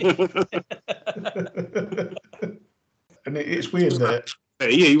 And it's weird that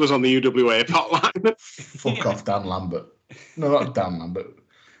he was on the UWA hotline. Fuck off, Dan Lambert. No, not Dan Lambert.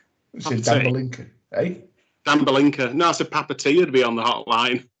 It's Dan Belinka. Hey? Dan Belinka. No, I said Papa T would be on the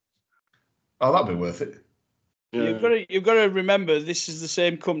hotline. Oh, that'd be worth it. Yeah. You've got to remember, this is the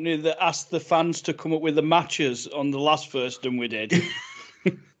same company that asked the fans to come up with the matches on the last Thurston we did.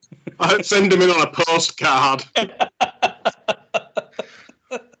 I'd send them in on a postcard.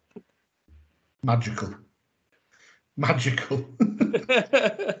 Magical.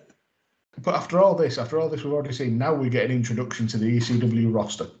 But after all this we've already seen, now we get an introduction to the ECW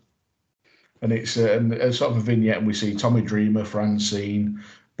roster. And it's a sort of a vignette, and we see Tommy Dreamer, Francine,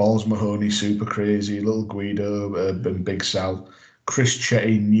 Balls Mahoney, Super Crazy, Little Guido, and Big Sal, Chris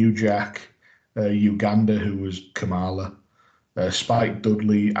Chetty, New Jack, Uganda, who was Kamala, Spike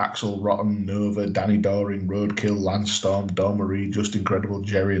Dudley, Axel Rotten, Nova, Danny Doring, Roadkill, Lance Storm, Dawn Marie, Just Incredible,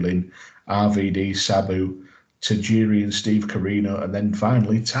 Jerry Lynn, RVD, Sabu, Tajiri and Steve Corino, and then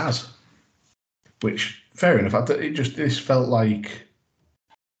finally Taz. Which, fair enough, this felt like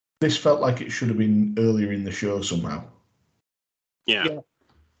it should have been earlier in the show somehow. Yeah.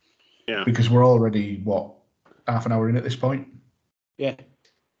 Because we're already, half an hour in at this point? Yeah.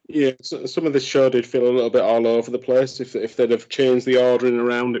 Yeah, so some of this show did feel a little bit all over the place. If they'd have changed the ordering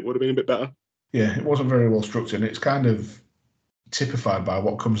around, it would have been a bit better. Yeah, it wasn't very well structured. And it's kind of typified by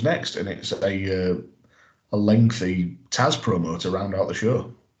what comes next, and it's a lengthy Taz promo to round out the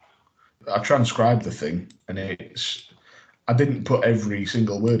show. I transcribed the thing, and I didn't put every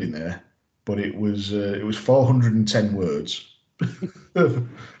single word in there, but it was 410 words of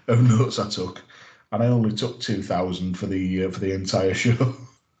notes I took, and I only took 2,000 for the entire show,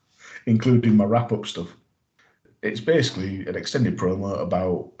 including my wrap-up stuff. It's basically an extended promo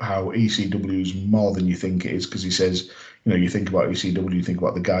about how ECW is more than you think it is, because he says, you think about ECW, you think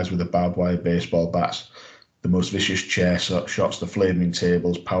about the guys with the barbed wire baseball bats, the most vicious chair shots, the flaming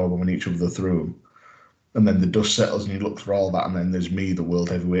tables, powerbombing each other through them. And then the dust settles and you look through all that, and then there's me, the World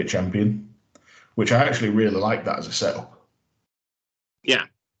Heavyweight Champion, which I actually really like that as a setup. Yeah.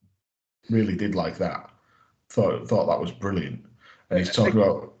 Really did like that. Thought that was brilliant. And he's talking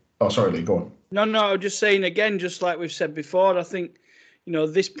about... Oh, sorry, Lee, go on. No, I'm just saying again, just like we've said before, I think,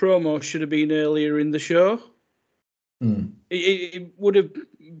 this promo should have been earlier in the show. It would have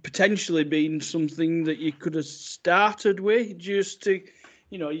potentially been something that you could have started with, just to,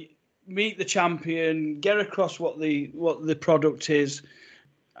 meet the champion, get across what the product is.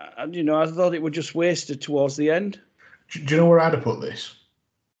 And, I thought it was just wasted towards the end. Do you know where I'd have put this?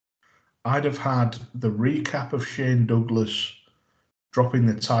 I'd have had the recap of Shane Douglas dropping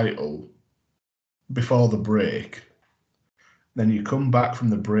the title before the break. Then you come back from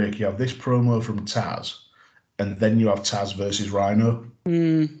the break, you have this promo from Taz, and then you have Taz versus Rhino.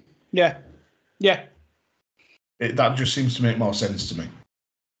 Yeah. That just seems to make more sense to me.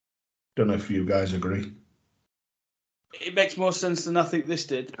 Don't know if you guys agree. It makes more sense than I think this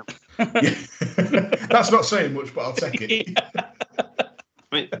did. Yeah. That's not saying much, but I'll take it.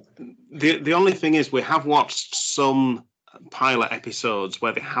 I mean, the only thing is we have watched some pilot episodes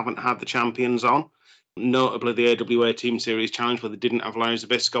where they haven't had the champions on, notably the AWA Team Series Challenge, where they didn't have Larry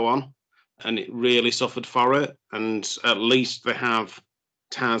Zbyszko on, and it really suffered for it. And at least they have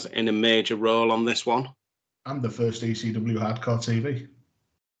Taz in a major role on this one. And the first ECW Hardcore TV.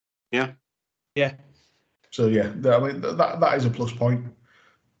 Yeah. So yeah, I mean that is a plus point.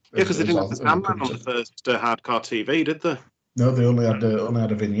 Yeah, because they didn't have the Sandman on the first Hardcore TV, did they? No, they only had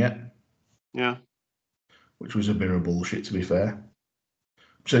a vignette. Yeah. Which was a bit of bullshit, to be fair.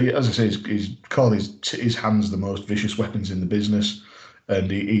 So yeah, as I say, he's called his hands the most vicious weapons in the business, and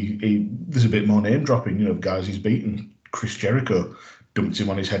he there's a bit more name dropping. Guys he's beaten. Chris Jericho dumped him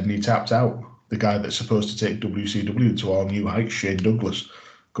on his head and he tapped out. The guy that's supposed to take WCW to all new heights, Shane Douglas.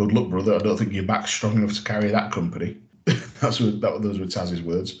 Good luck, brother. I don't think your back's strong enough to carry that company. Those were Taz's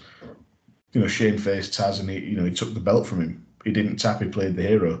words. Shane faced Taz and he took the belt from him. He didn't tap, he played the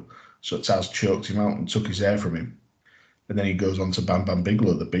hero. So Taz choked him out and took his hair from him. And then he goes on to Bam Bam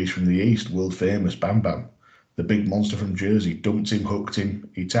Bigelow, the beast from the East, world famous Bam Bam. The big monster from Jersey, dumped him, hooked him,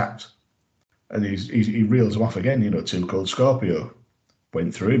 he tapped. And he reels him off again, Too Cold Scorpio.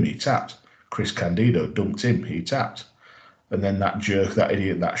 Went through him, he tapped. Chris Candido dumped him, he tapped. And then that jerk, that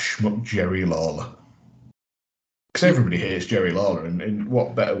idiot, that schmuck Jerry Lawler. Because everybody hates Jerry Lawler, and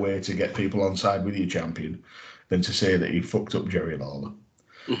what better way to get people on side with your champion than to say that he fucked up Jerry Lawler?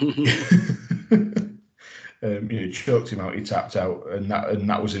 He choked him out, he tapped out, and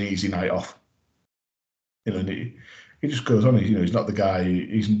that was an easy night off. And he just goes on. He's not the guy.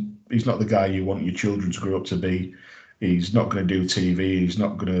 He's not the guy you want your children to grow up to be. He's not going to do TV. He's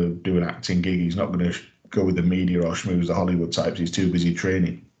not going to do an acting gig. He's not going to go with the media or schmooze the Hollywood types. He's too busy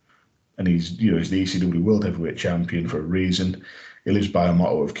training. And he's the ECW World Heavyweight Champion for a reason. He lives by a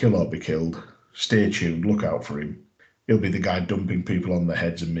motto of kill or be killed. Stay tuned. Look out for him. He'll be the guy dumping people on their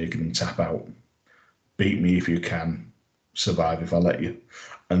heads and making them tap out. Beat me if you can. Survive if I let you.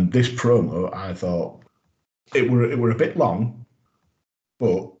 And this promo, I thought, it were a bit long,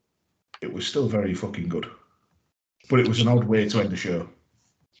 but it was still very fucking good. But it was an odd way to end the show.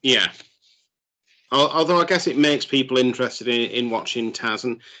 Yeah. Although I guess it makes people interested in watching Taz.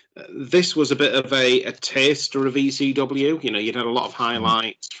 And this was a bit of a taster of ECW. You'd had a lot of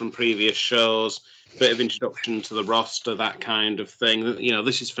highlights from previous shows, bit of introduction to the roster, that kind of thing.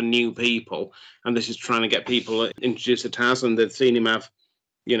 This is for new people, and this is trying to get people introduced to Taz, and they've seen him have,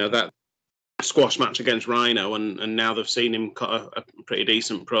 that squash match against Rhino, and now they've seen him cut a pretty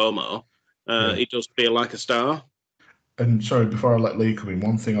decent promo. He does feel like a star. And sorry, before I let Lee come in,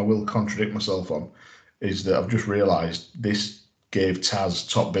 one thing I will contradict myself on is that I've just realised this gave Taz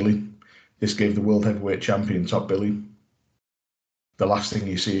top billing. This gave the World Heavyweight Champion top billing. The last thing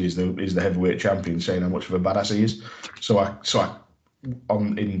you see is the heavyweight champion saying how much of a badass he is. So I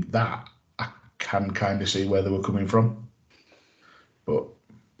can kind of see where they were coming from. But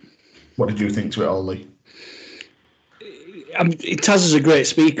what did you think to it all, Lee? Taz is a great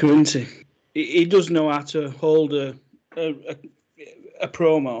speaker, isn't he? He does know how to hold a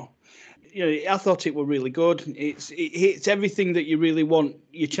promo. You know, I thought it was really good. It's everything that you really want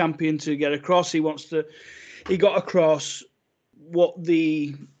your champion to get across. He got across what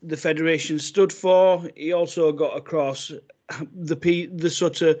the federation stood for. He also got across the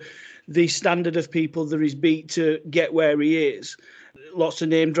sort of the standard of people that he's beat to get where he is. Lots of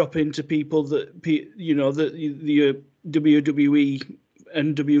name dropping to people that you know that the WWE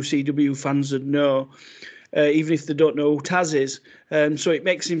and WCW fans would know, even if they don't know who Taz is. So it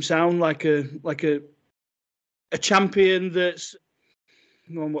makes him sound like a champion that's,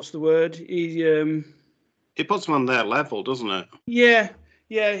 what's the word? It puts him on their level, doesn't it? Yeah.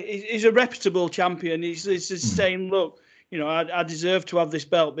 He's a reputable champion. He's just saying, look, you know, I deserve to have this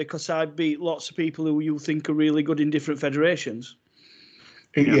belt because I beat lots of people who you think are really good in different federations.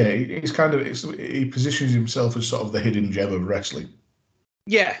 He's kind of he positions himself as sort of the hidden gem of wrestling.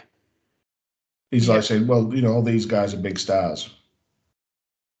 Yeah. He's like saying, well, you know, all these guys are big stars.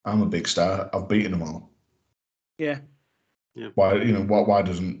 I'm a big star. I've beaten them all. Yeah. Why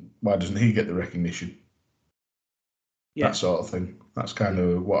doesn't he get the recognition? Yeah. That sort of thing. That's kind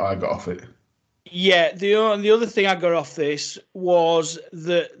of what I got off it. Yeah, the other thing I got off this was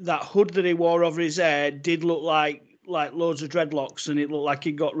that hood that he wore over his head did look like loads of dreadlocks, and it looked like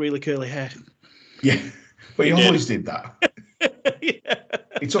he got really curly hair. Yeah, but he always did that. Yeah.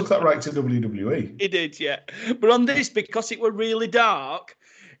 He took that right to WWE. He did, yeah. But on this, because it were really dark,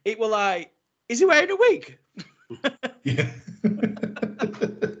 it were like, is he wearing a wig? Yeah.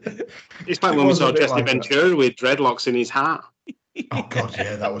 It's like when we saw Jesse Ventura with dreadlocks in his hat. Oh, God,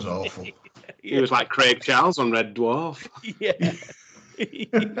 yeah, that was awful. He was like Craig Charles on Red Dwarf. Yeah.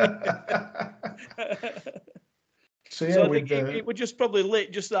 So I think it was just probably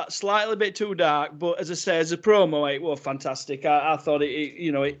lit just that slightly bit too dark. But as I say, as a promo, it was fantastic. I thought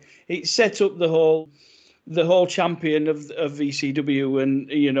it set up the whole champion of VCW, and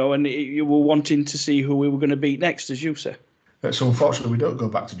you were wanting to see who we were going to beat next, as you say. So unfortunately, we don't go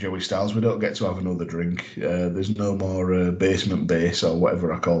back to Joey Styles. We don't get to have another drink. There's no more basement bass or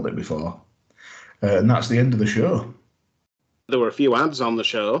whatever I called it before. And that's the end of the show. There were a few ads on the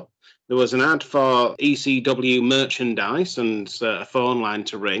show. There was an ad for ECW merchandise and a phone line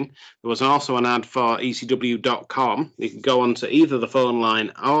to ring. There was also an ad for ECW.com. You can go onto either the phone line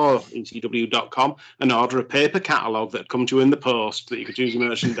or ECW.com and order a paper catalogue that come to you in the post that you could use your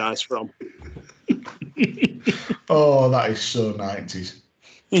merchandise from. Oh, that is so 90s.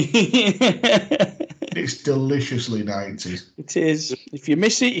 It's deliciously 90s. It is. If you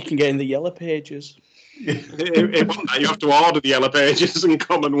miss it, you can get in the Yellow Pages. It wasn't that. You have to order the Yellow Pages and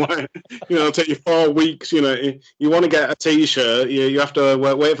come and wait. It'll take you 4 weeks. You want to get a T-shirt, you have to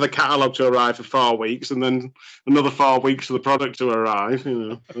wait for the catalogue to arrive for 4 weeks, and then another 4 weeks for the product to arrive.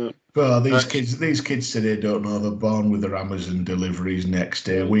 Well, these kids today don't know they're born with their Amazon deliveries next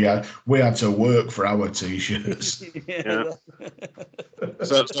day. We had to work for our T-shirts. Yeah.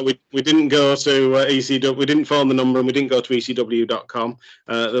 So we didn't go to ECW. We didn't phone the number, and we didn't go to ECW.com.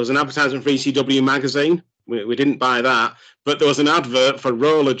 There was an advertisement for ECW magazine. We didn't buy that, but there was an advert for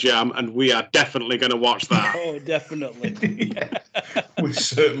Roller Jam, and we are definitely going to watch that. Oh, definitely. Yeah, we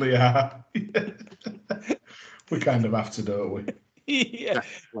certainly are. We kind of have to, don't we? Yeah.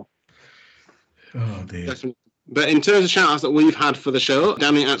 Oh, dear. Definitely. But in terms of shout-outs that we've had for the show,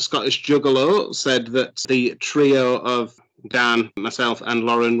 Danny at Scottish Juggalo said that the trio of Dan, myself, and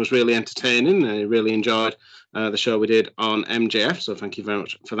Lauren was really entertaining. I really enjoyed the show we did on MJF, so thank you very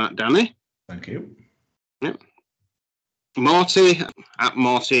much for that, Danny. Thank you. Yep. Morty at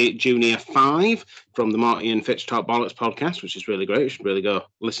Morty Junior 5 from the Morty and Fitch Talk Bollocks podcast, which is really great. You should really go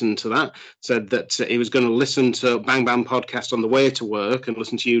listen to that. Said that he was going to listen to Bang Bang podcast on the way to work and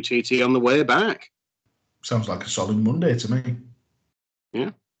listen to UTT on the way back. Sounds like a solid Monday to me. Yeah.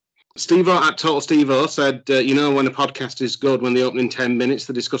 Steve-O at Total Steve-O said, when a podcast is good when the opening 10 minutes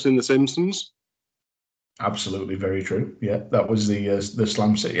they're discussing The Simpsons. Absolutely, very true. Yeah, that was the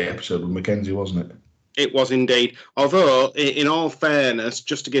Slam City episode with Mackenzie, wasn't it? It was indeed. Although, in all fairness,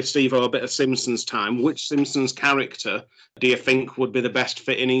 just to give Steve-O a bit of Simpsons time, which Simpsons character do you think would be the best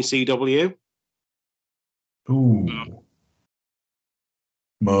fit in ECW? Ooh.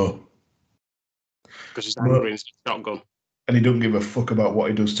 Mo. Because he's angry and he's got a gun. And he don't give a fuck about what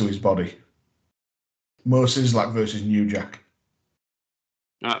he does to his body. Mo Sislak versus New Jack.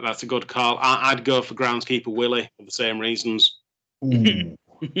 That's a good call. I'd go for Groundskeeper Willie for the same reasons. Ooh.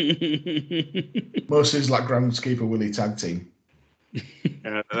 Mo Sislak Groundskeeper Willie tag team.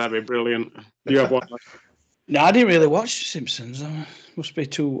 Yeah, that'd be brilliant. Do you have one? No, I didn't really watch The Simpsons. I must be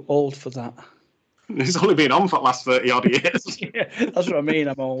too old for that. It's only been on for the last 30 odd years. Yeah, that's what I mean.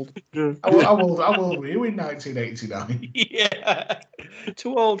 I'm old. How old were you in 1989? Yeah,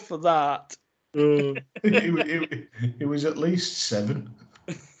 too old for that. He was at least 7.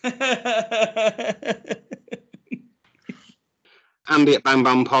 Andy at Bang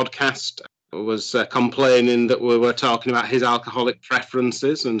Bang Podcast was complaining that we were talking about his alcoholic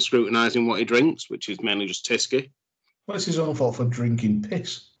preferences and scrutinising what he drinks, which is mainly just Tisky. Well, it's his own fault for drinking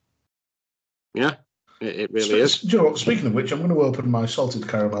piss. Yeah, it really is. Do you know what? Speaking of which, I'm going to open my salted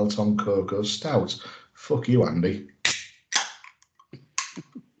caramel Tom Coco stout. Fuck you, Andy.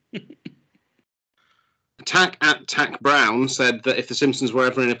 Tack Brown said that if The Simpsons were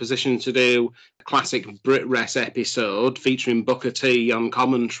ever in a position to do a classic BritRes episode featuring Booker T on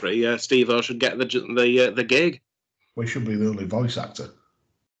commentary, Steve-O should get the gig. We should be the only voice actor.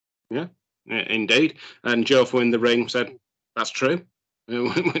 Yeah, indeed. And Joe from In the Ring said that's true,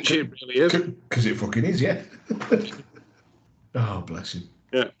 which it really is. Because it fucking is, yeah. Oh, bless him.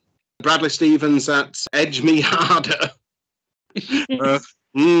 Yeah. Bradley Stevens at Edge Me Harder.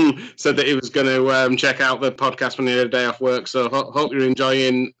 Said that he was going to check out the podcast when he had a day off work. So hope you're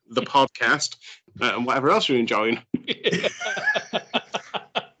enjoying the podcast and whatever else you're enjoying.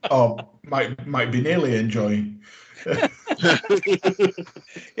 Oh, might be nearly enjoying. Yeah,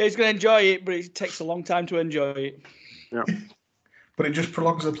 he's going to enjoy it, but it takes a long time to enjoy it. Yeah. But it just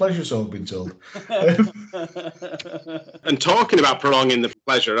prolongs the pleasure, so I've been told. And talking about prolonging the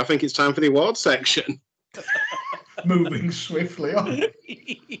pleasure, I think it's time for the awards section. Moving swiftly on.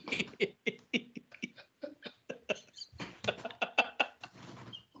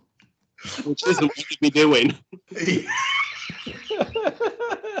 Which isn't what you'd be doing.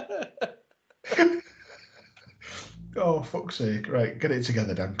 Oh, fuck's sake. Right, get it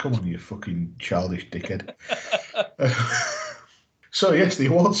together, Dan. Come on, you fucking childish dickhead. So, yes, the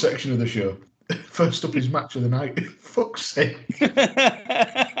awards section of the show. First up is Match of the Night. Fuck's sake.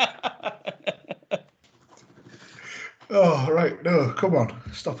 Oh, right. No, come on.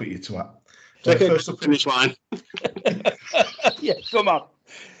 Stop it, you twat. First up, finish line. Yeah, come on.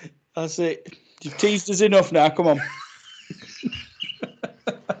 That's it. You've teased us enough now. Come on.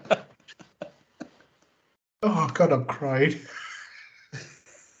 Oh, God, I'm crying.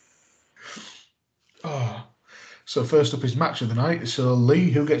 Oh. So first up is Match of the Night. So, Lee,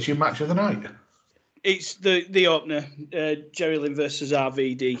 who gets your Match of the Night? It's the opener, Jerry Lynn versus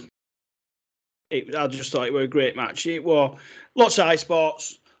RVD. I just thought it was a great match. It was lots of high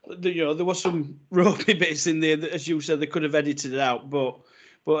spots. There were some ropey bits in there that, as you said, they could have edited it out. But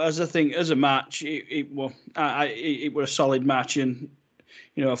as a match, it was a solid match. And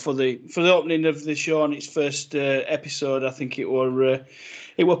for the opening of the show on its first episode, I think it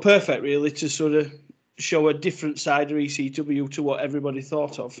were perfect, really, to sort of show a different side of ECW to what everybody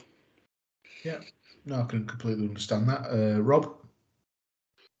thought of. Yeah, no, I can completely understand that. Rob?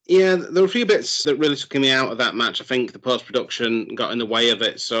 Yeah, there were a few bits that really took me out of that match. I think the post-production got in the way of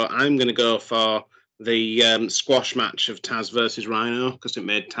it. So I'm going to go for the squash match of Taz versus Rhino because it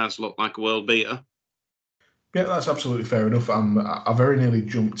made Taz look like a world beater. Yeah, that's absolutely fair enough. I very nearly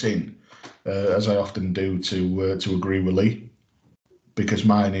jumped in, as I often do, to agree with Lee, because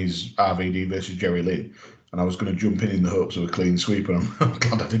mine is RVD versus Jerry Lynn, and I was going to jump in the hopes of a clean sweep, and I'm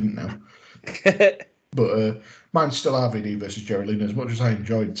glad I didn't now. But mine's still RVD versus Jerry Lynn. As much as I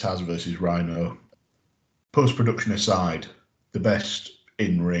enjoyed Taz versus Rhino, post-production aside, the best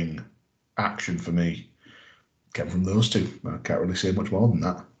in-ring action for me came from those two. I can't really say much more than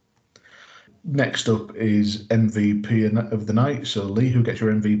that. Next up is MVP of the night. So, Lee, who gets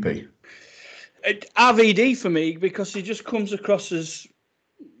your MVP? RVD for me, because he just comes across as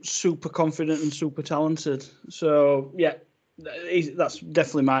super confident and super talented. So, yeah, that's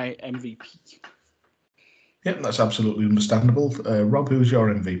definitely my MVP. Yeah, that's absolutely understandable. Rob, who's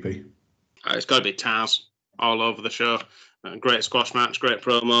your MVP? It's got to be Taz all over the show. Great squash match, great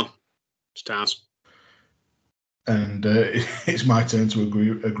promo. It's Taz. And it's my turn to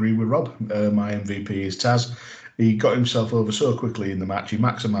agree with Rob. My MVP is Taz. He got himself over so quickly in the match. He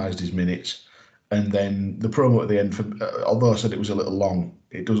maximised his minutes. And then the promo at the end, although I said it was a little long,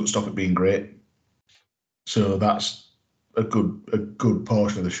 it doesn't stop it being great. So that's a good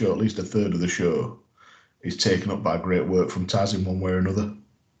portion of the show, at least a third of the show, is taken up by great work from Taz in one way or another.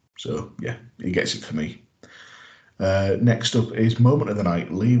 So, yeah, he gets it for me. Next up is Moment of the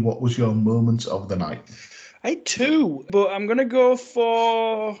Night. Lee, what was your moment of the night? I had two, but I'm going to go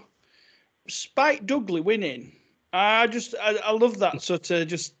for Spike Dudley winning. I love that sort of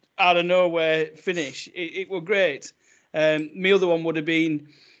just out of nowhere finish. It were great. My other one would have been,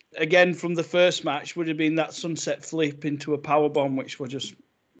 again from the first match, would have been that sunset flip into a powerbomb, which were just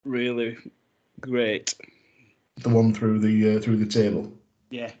really great. The one through the table.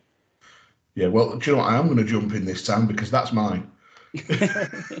 Yeah. Yeah. Well, do you know what? I am going to jump in this time because that's mine.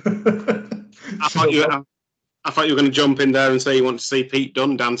 I thought you were going to jump in there and say you want to see Pete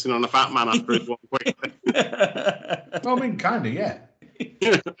Dunne dancing on a fat man after his one quickly. Well, I mean, kind of, yeah.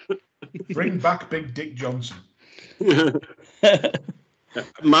 Bring back Big Dick Johnson.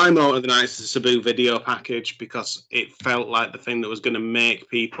 My moment of the night is the Sabu video package because it felt like the thing that was going to make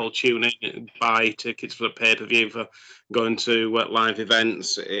people tune in and buy tickets for the pay-per-view, for going to live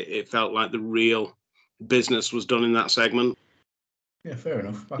events. It felt like the real business was done in that segment. Yeah, fair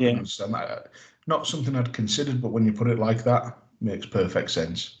enough. I can understand that. Not something I'd considered, but when you put it like that, makes perfect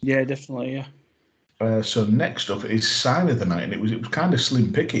sense. Yeah, definitely, yeah. So next up is Sign of the Night, and it was kind of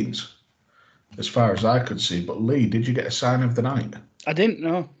slim pickings, as far as I could see. But Lee, did you get a Sign of the Night? I didn't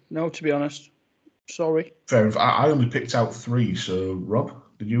know. No, to be honest. Sorry. Fair enough. I only picked out 3. So Rob,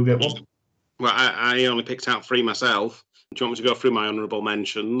 did you get one? Well, I only picked out 3 myself. Do you want me to go through my honourable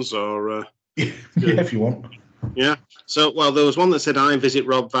mentions or? Yeah, if you want. Yeah. So, well, there was one that said I visit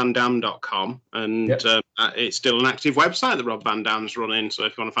robvandam.com, and it's still an active website that Rob Van Dam's running. So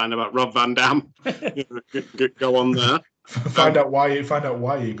if you want to find out about Rob Van Dam, go on there. Find out why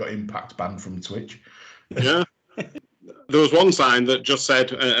you got Impact banned from Twitch. Yeah. There was one sign that just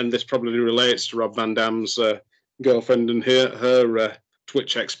said, and this probably relates to Rob Van Dam's girlfriend and her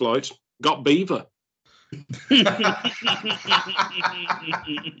Twitch exploits, got beaver.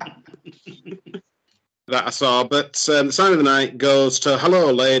 That I saw, but the sign of the night goes to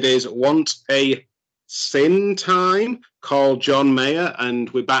hello, ladies. Want a sin time? Call John Mayer, and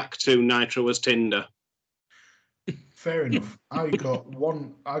we're back to Nitro as Tinder. Fair enough. I got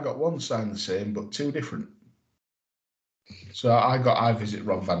one sign the same, but 2 different. So I visit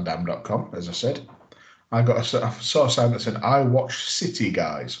robvandam.com, as I said. I saw a sign that said I watch City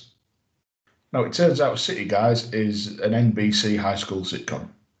Guys. Now it turns out City Guys is an NBC high school sitcom.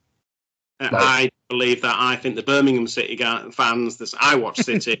 I believe that. I think the Birmingham City fans. I watch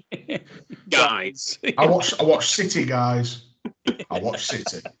City Guys. I watch City Guys. I watch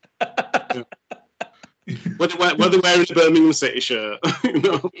City. Whether wearing a Birmingham City shirt.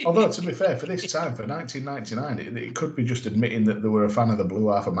 Although, to be fair, for this time, for 1999, it could be just admitting that they were a fan of the Blue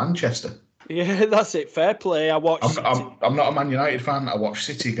Half of Manchester. Yeah, that's it. Fair play. I watch. I'm not a Man United fan. I watch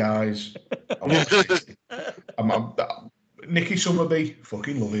City Guys. I watch City. Nicky Summerby,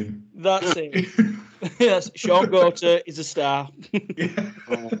 fucking love him. That's it. Yes, Sean Goater is a star.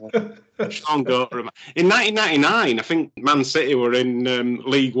 Sean Goater. In 1999, I think Man City were in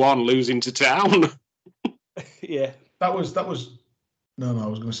League One, losing to Town. Yeah. That was. No, I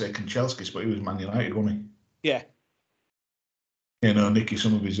was going to say Kanchelskis, but he was Man United, wasn't he? Yeah. You know, Nicky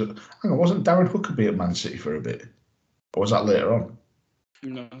Summerby's. Hang on, wasn't Darren Huckabee at Man City for a bit? Or was that later on?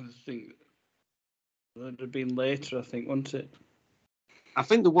 No, I think it would have been later. I think, wasn't it? I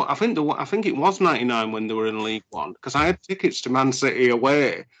think it was 99 when they were in League One, because I had tickets to Man City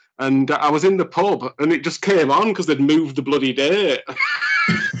away, and I was in the pub, and it just came on because they'd moved the bloody date. I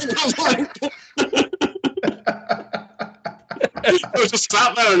was like, I was just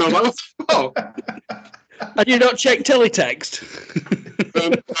sat there, and I was like, "Oh." Had you not checked teletext?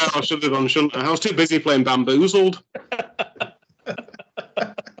 I should have done, shouldn't I? I was too busy playing Bamboozled.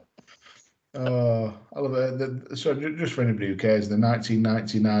 I love it. So just for anybody who cares, the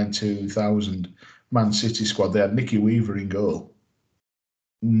 1999-2000 Man City squad, they had Nicky Weaver in goal.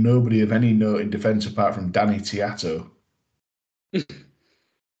 Nobody of any note in defence apart from Danny Tiato. They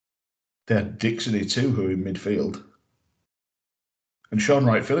had Dixon too, who were in midfield. And Sean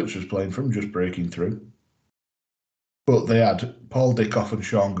Wright Phillips was playing for him, just breaking through. But they had Paul Dickoff and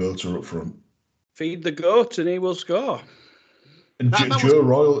Sean Goater up front. Feed the goat and he will score. And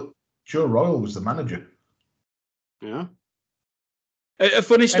Joe Royal was the manager. Yeah. A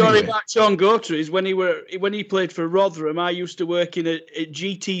funny story about Sean Goater is when he played for Rotherham, I used to work in at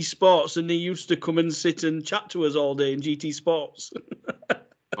GT Sports, and he used to come and sit and chat to us all day in GT Sports.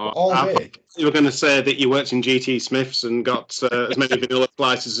 All day. You were going to say that you worked in GT Smiths and got as many vanilla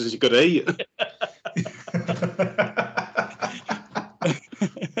slices as you could eat.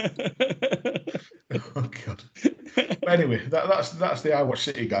 Oh God. Anyway, anyway, that's the I Watch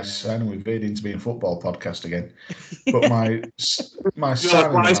City guys signing with veered into being a football podcast again. But my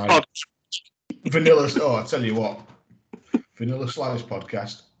signing tonight, Vanilla. Oh, I tell you what, Vanilla Slice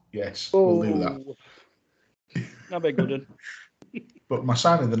podcast. Yes, we'll do that. That'd be good. But my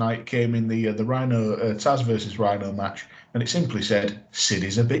sign of the night came in the Rhino Taz versus Rhino match, and it simply said, "Sid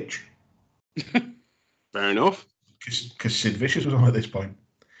is a bitch." Fair enough. Because Sid Vicious was on at this point.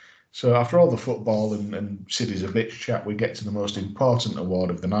 So after all the football and Sid is a bitch chat, we get to the most important award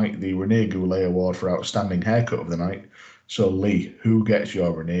of the night, the Rene Goulet Award for Outstanding Haircut of the Night. So Lee, who gets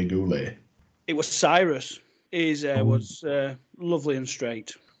your Rene Goulet? It was Cyrus. His hair was lovely and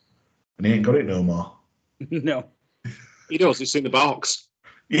straight. And he ain't got it no more. No. He does. It's in the box.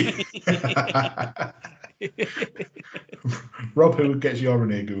 Rob, who gets your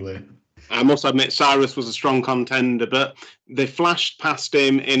Rene Goulet? I must admit, Cyrus was a strong contender, but they flashed past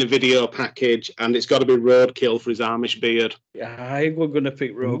him in a video package, and it's got to be Roadkill for his Amish beard. Yeah, I was going to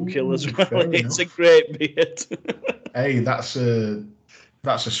pick Roadkill as well. It's a great beard. Hey, that's a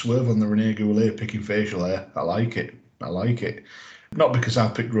swerve on the Rene Goulet picking facial hair. I like it. Not because I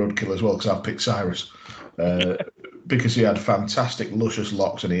picked Roadkill as well, because I picked Cyrus. Because he had fantastic, luscious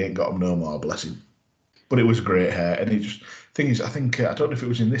locks, and he ain't got them no more, bless him. But it was great hair, and he just... Thing is, I think I don't know if it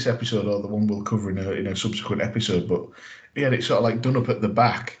was in this episode or the one we'll cover in a subsequent episode, but he had it sort of like done up at the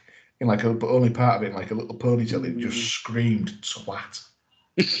back in like but only part of it in like a little ponytail. It just screamed twat.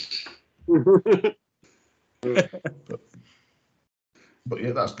 but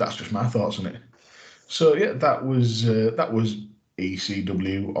yeah, that's just my thoughts on it. So yeah, that was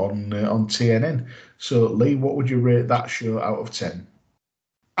ECW on TNN. So Lee, what would you rate that show out of 10?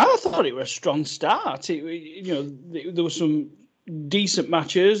 I thought it was a strong start. There were some decent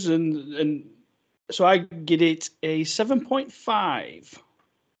matches, and so I give it a 7.5.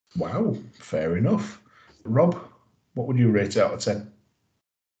 Wow, fair enough. Rob, what would you rate it out of 10?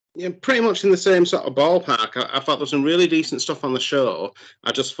 Yeah, pretty much in the same sort of ballpark. I thought there was some really decent stuff on the show.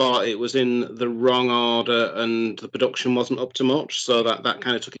 I just thought it was in the wrong order and the production wasn't up to much, so that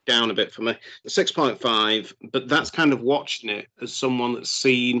kind of took it down a bit for me. 6.5, but that's kind of watching it as someone that's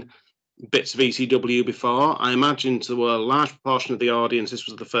seen bits of ECW before. I imagine to a large proportion of the audience this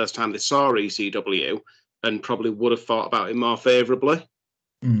was the first time they saw ECW and probably would have thought about it more favourably.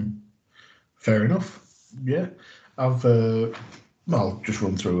 Fair enough. Yeah. I'll just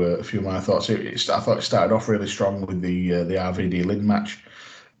run through a few of my thoughts. I thought it started off really strong with the RVD Lynn match.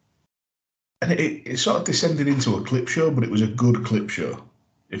 And it sort of descended into a clip show, but it was a good clip show,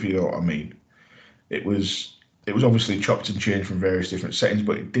 if you know what I mean. It was obviously chopped and changed from various different settings,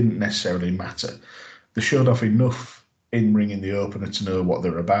 but it didn't necessarily matter. They showed off enough in-ring in the opener to know what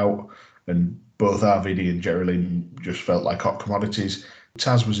they're about, and both RVD and Jerry Lynn just felt like hot commodities.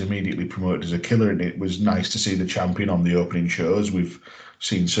 Taz was immediately promoted as a killer, and it was nice to see the champion on the opening shows. We've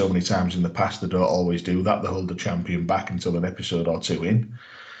seen so many times in the past they don't always do that. They hold the champion back until an episode or two in.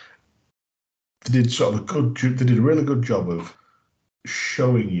 They did a really good job of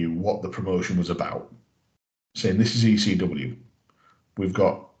showing you what the promotion was about. Saying this is ECW. We've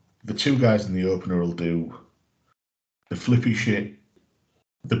got the two guys in the opener will do the flippy shit.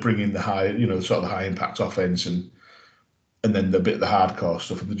 They bring in the high, sort of the high impact offense and then the hardcore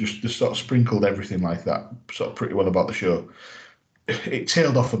stuff, and they just sort of sprinkled everything like that sort of pretty well about the show. It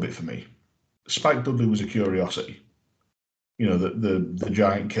tailed off a bit for me. Spike Dudley was a curiosity. The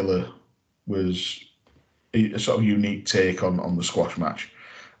Giant Killer was a sort of unique take on the squash match.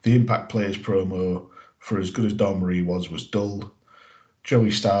 The Impact Players promo, for as good as Dawn Marie was dull. Joey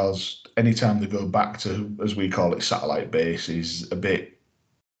Styles, anytime they go back to, as we call it, satellite base, is a bit,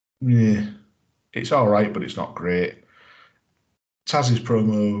 it's all right, but it's not great. Taz's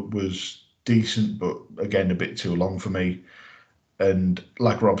promo was decent, but again, a bit too long for me. And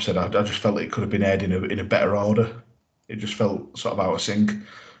like Rob said, I just felt it could have been aired in a better order. It just felt sort of out of sync.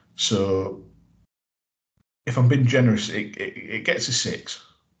 So if I'm being generous, it gets a 6.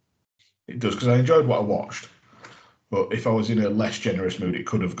 It does, because I enjoyed what I watched. But if I was in a less generous mood, it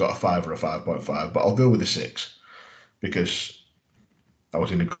could have got a 5 or a 5.5. But I'll go with a 6 because I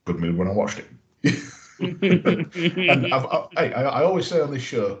was in a good mood when I watched it. And I always say on this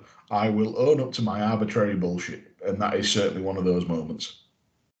show, I will own up to my arbitrary bullshit, and that is certainly one of those moments.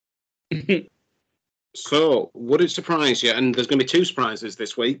 So, would it surprise you? And there's going to be 2 surprises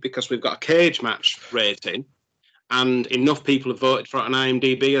this week because we've got a cage match rating, and enough people have voted for it on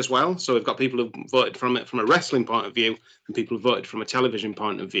IMDb as well. So we've got people who've voted from it from a wrestling point of view, and people who've voted from a television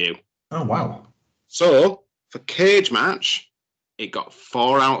point of view. Oh wow! So for cage match, it got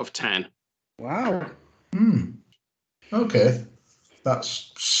 4 out of 10. Wow. Okay.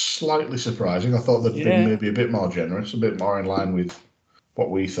 That's slightly surprising. I thought they'd been maybe a bit more generous, a bit more in line with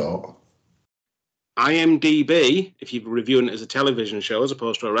what we thought. IMDb, if you're reviewing it as a television show as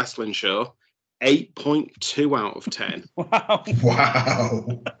opposed to a wrestling show, 8.2 out of 10. Wow.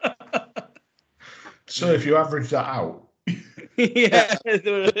 Wow. So if you average that out. Yeah,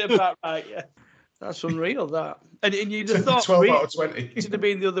 about right, yeah. That's unreal, that. And you'd have thought 12 out of 20. It should have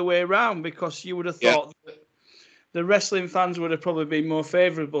been the other way around, because you would have thought that the wrestling fans would have probably been more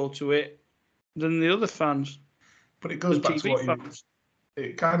favourable to it than the other fans. But it goes back to what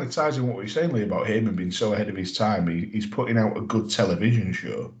it kind of ties in what we were saying, Lee, about him and being so ahead of his time. He's putting out a good television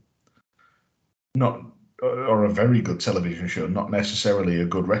show, or a very good television show, not necessarily a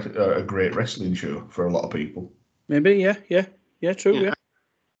great wrestling show for a lot of people. Maybe, yeah, true, yeah.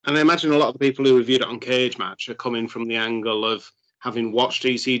 And I imagine a lot of the people who reviewed it on Cage Match are coming from the angle of having watched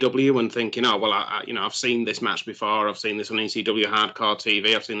ECW and thinking, oh, well, I've seen this match before. I've seen this on ECW Hardcore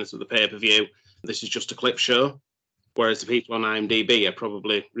TV. I've seen this at the pay-per-view. This is just a clip show. Whereas the people on IMDb are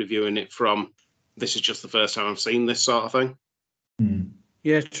probably reviewing it from, this is just the first time I've seen this sort of thing.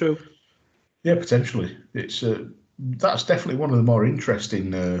 Yeah, true. Yeah, potentially. It's that's definitely one of the more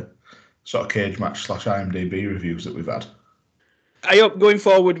interesting sort of Cage Match / IMDb reviews that we've had. I hope going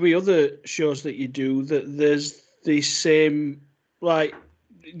forward with other shows that you do that there's the same, like,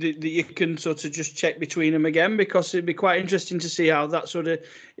 that you can sort of just check between them again, because it'd be quite interesting to see how that sort of,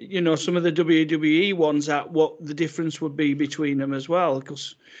 some of the WWE ones, what the difference would be between them as well,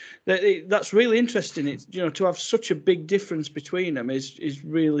 because that's really interesting. It's, to have such a big difference between them is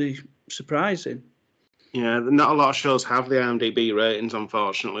really surprising. Yeah, not a lot of shows have the IMDb ratings,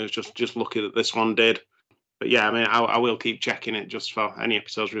 unfortunately. It's just lucky that this one did. But yeah, I mean, I will keep checking it just for any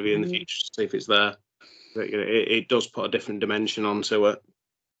episodes review in the future to see if it's there. But it does put a different dimension onto it.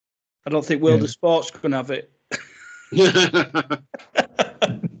 I don't think World of Sports can have it.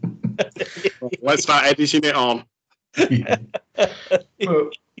 Let's start editing it on. Yeah.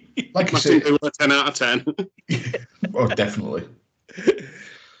 But, like you said, 10 out of 10. Oh, definitely.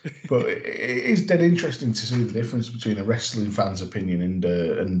 But it is dead interesting to see the difference between a wrestling fan's opinion and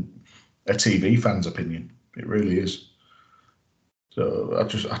a TV fan's opinion. It really is. So I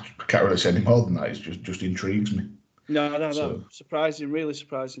can't really say any more than that. It just intrigues me. No. Surprising, really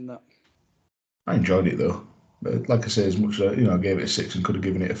surprising that. I enjoyed it though. But like I say, as much as I gave it a 6 and could have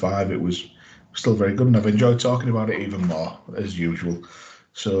given it a 5, it was still very good, and I've enjoyed talking about it even more as usual.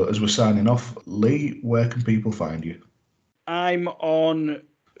 So as we're signing off, Lee, where can people find you? I'm on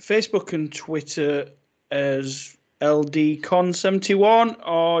Facebook and Twitter as LDCon71,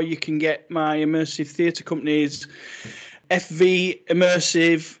 or you can get my immersive theatre companies FV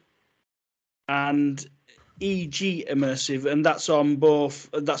Immersive and EG Immersive, and that's on both.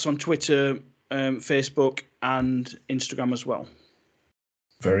 That's on Twitter, Facebook, and Instagram as well.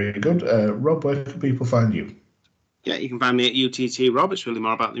 Very good. Rob, where can people find you? Yeah, you can find me at UTT Rob. It's really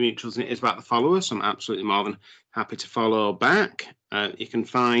more about the mutuals than it is about the followers. So I'm absolutely more than happy to follow back. You can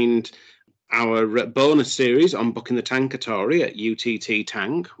find our bonus series on Booking the Tankatory at UTT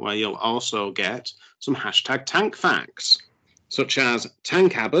Tank, where you'll also get some hashtag tank facts, such as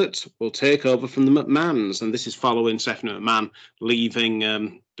Tank Abbott will take over from the McMahons, and this is following Stephanie McMahon leaving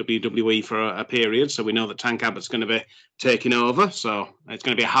WWE for a period, so we know that Tank Abbott's going to be taking over, so it's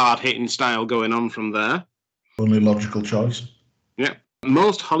going to be a hard-hitting style going on from there. Only logical choice. Yeah.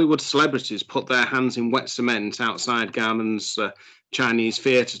 Most Hollywood celebrities put their hands in wet cement outside Garman's Chinese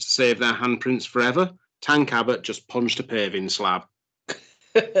theatre to save their handprints forever. Tank Abbott just punched a paving slab.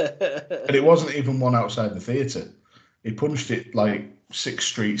 And it wasn't even one outside the theatre. He punched it like 6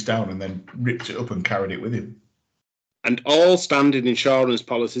 streets down and then ripped it up and carried it with him. And all standard insurance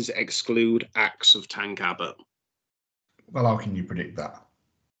policies exclude acts of Tank Abbott. Well, how can you predict that?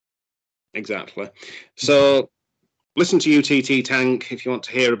 Exactly. So listen to UTT Tank if you want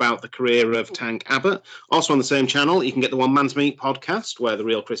to hear about the career of Tank Abbott. Also on the same channel, you can get the One Man's Meat podcast, where the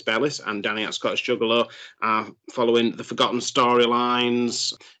real Chris Bellis and Danny at Scottish Juggalo are following the forgotten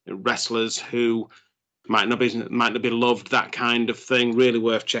storylines, wrestlers who might not be loved, that kind of thing. Really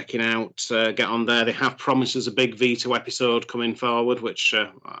worth checking out. Get on there. They have promised us a big Vito episode coming forward, which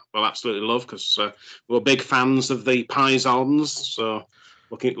we'll absolutely love, because we're big fans of the Pisons. So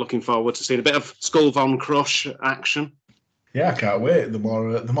looking forward to seeing a bit of Skull Von Crush action. Yeah, I can't wait. The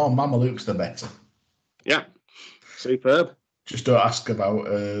more Mamalukes, the better. Yeah, superb. Just don't ask about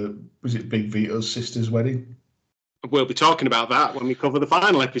was it Big Vito's sister's wedding? We'll be talking about that when we cover the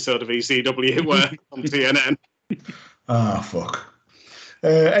final episode of ECW on TNN. Ah, fuck.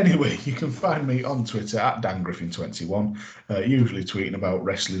 Anyway, you can find me on Twitter at DanGriffin21, usually tweeting about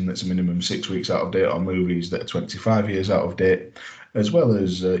wrestling that's a minimum 6 weeks out of date, or movies that are 25 years out of date. as well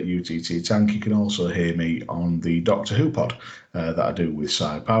as UTT Tank. You can also hear me on the Doctor Who pod that I do with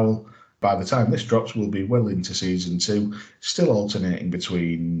Cy Powell. By the time this drops, we'll be well into season 2, still alternating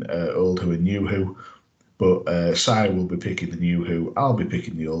between Old Who and New Who, but Cy will be picking the New Who, I'll be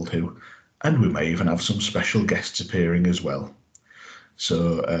picking the Old Who, and we may even have some special guests appearing as well.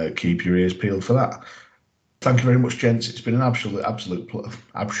 So keep your ears peeled for that. Thank you very much, gents. It's been an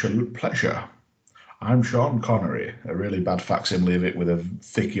absolute pleasure. I'm Sean Connery, a really bad facsimile of it with a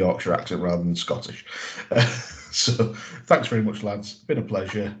thick Yorkshire accent rather than Scottish. So thanks very much, lads. Been a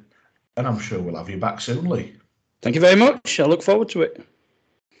pleasure. And I'm sure we'll have you back soon, Lee. Thank you very much. I look forward to it.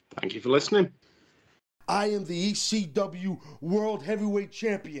 Thank you for listening. I am the ECW World Heavyweight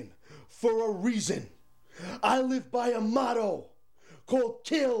Champion for a reason. I live by a motto called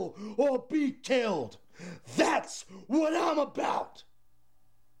kill or be killed. That's what I'm about.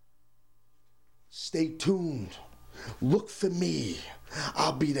 Stay tuned. Look for me.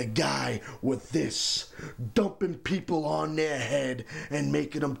 I'll be the guy with this, dumping people on their head and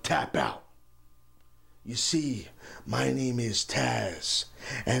making them tap out. You see, my name is Taz,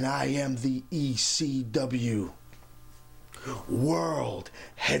 and I am the ECW World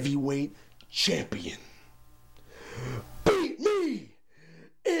Heavyweight Champion. Beat me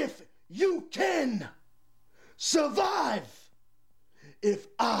if you can. Survive if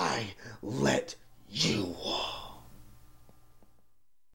I let you.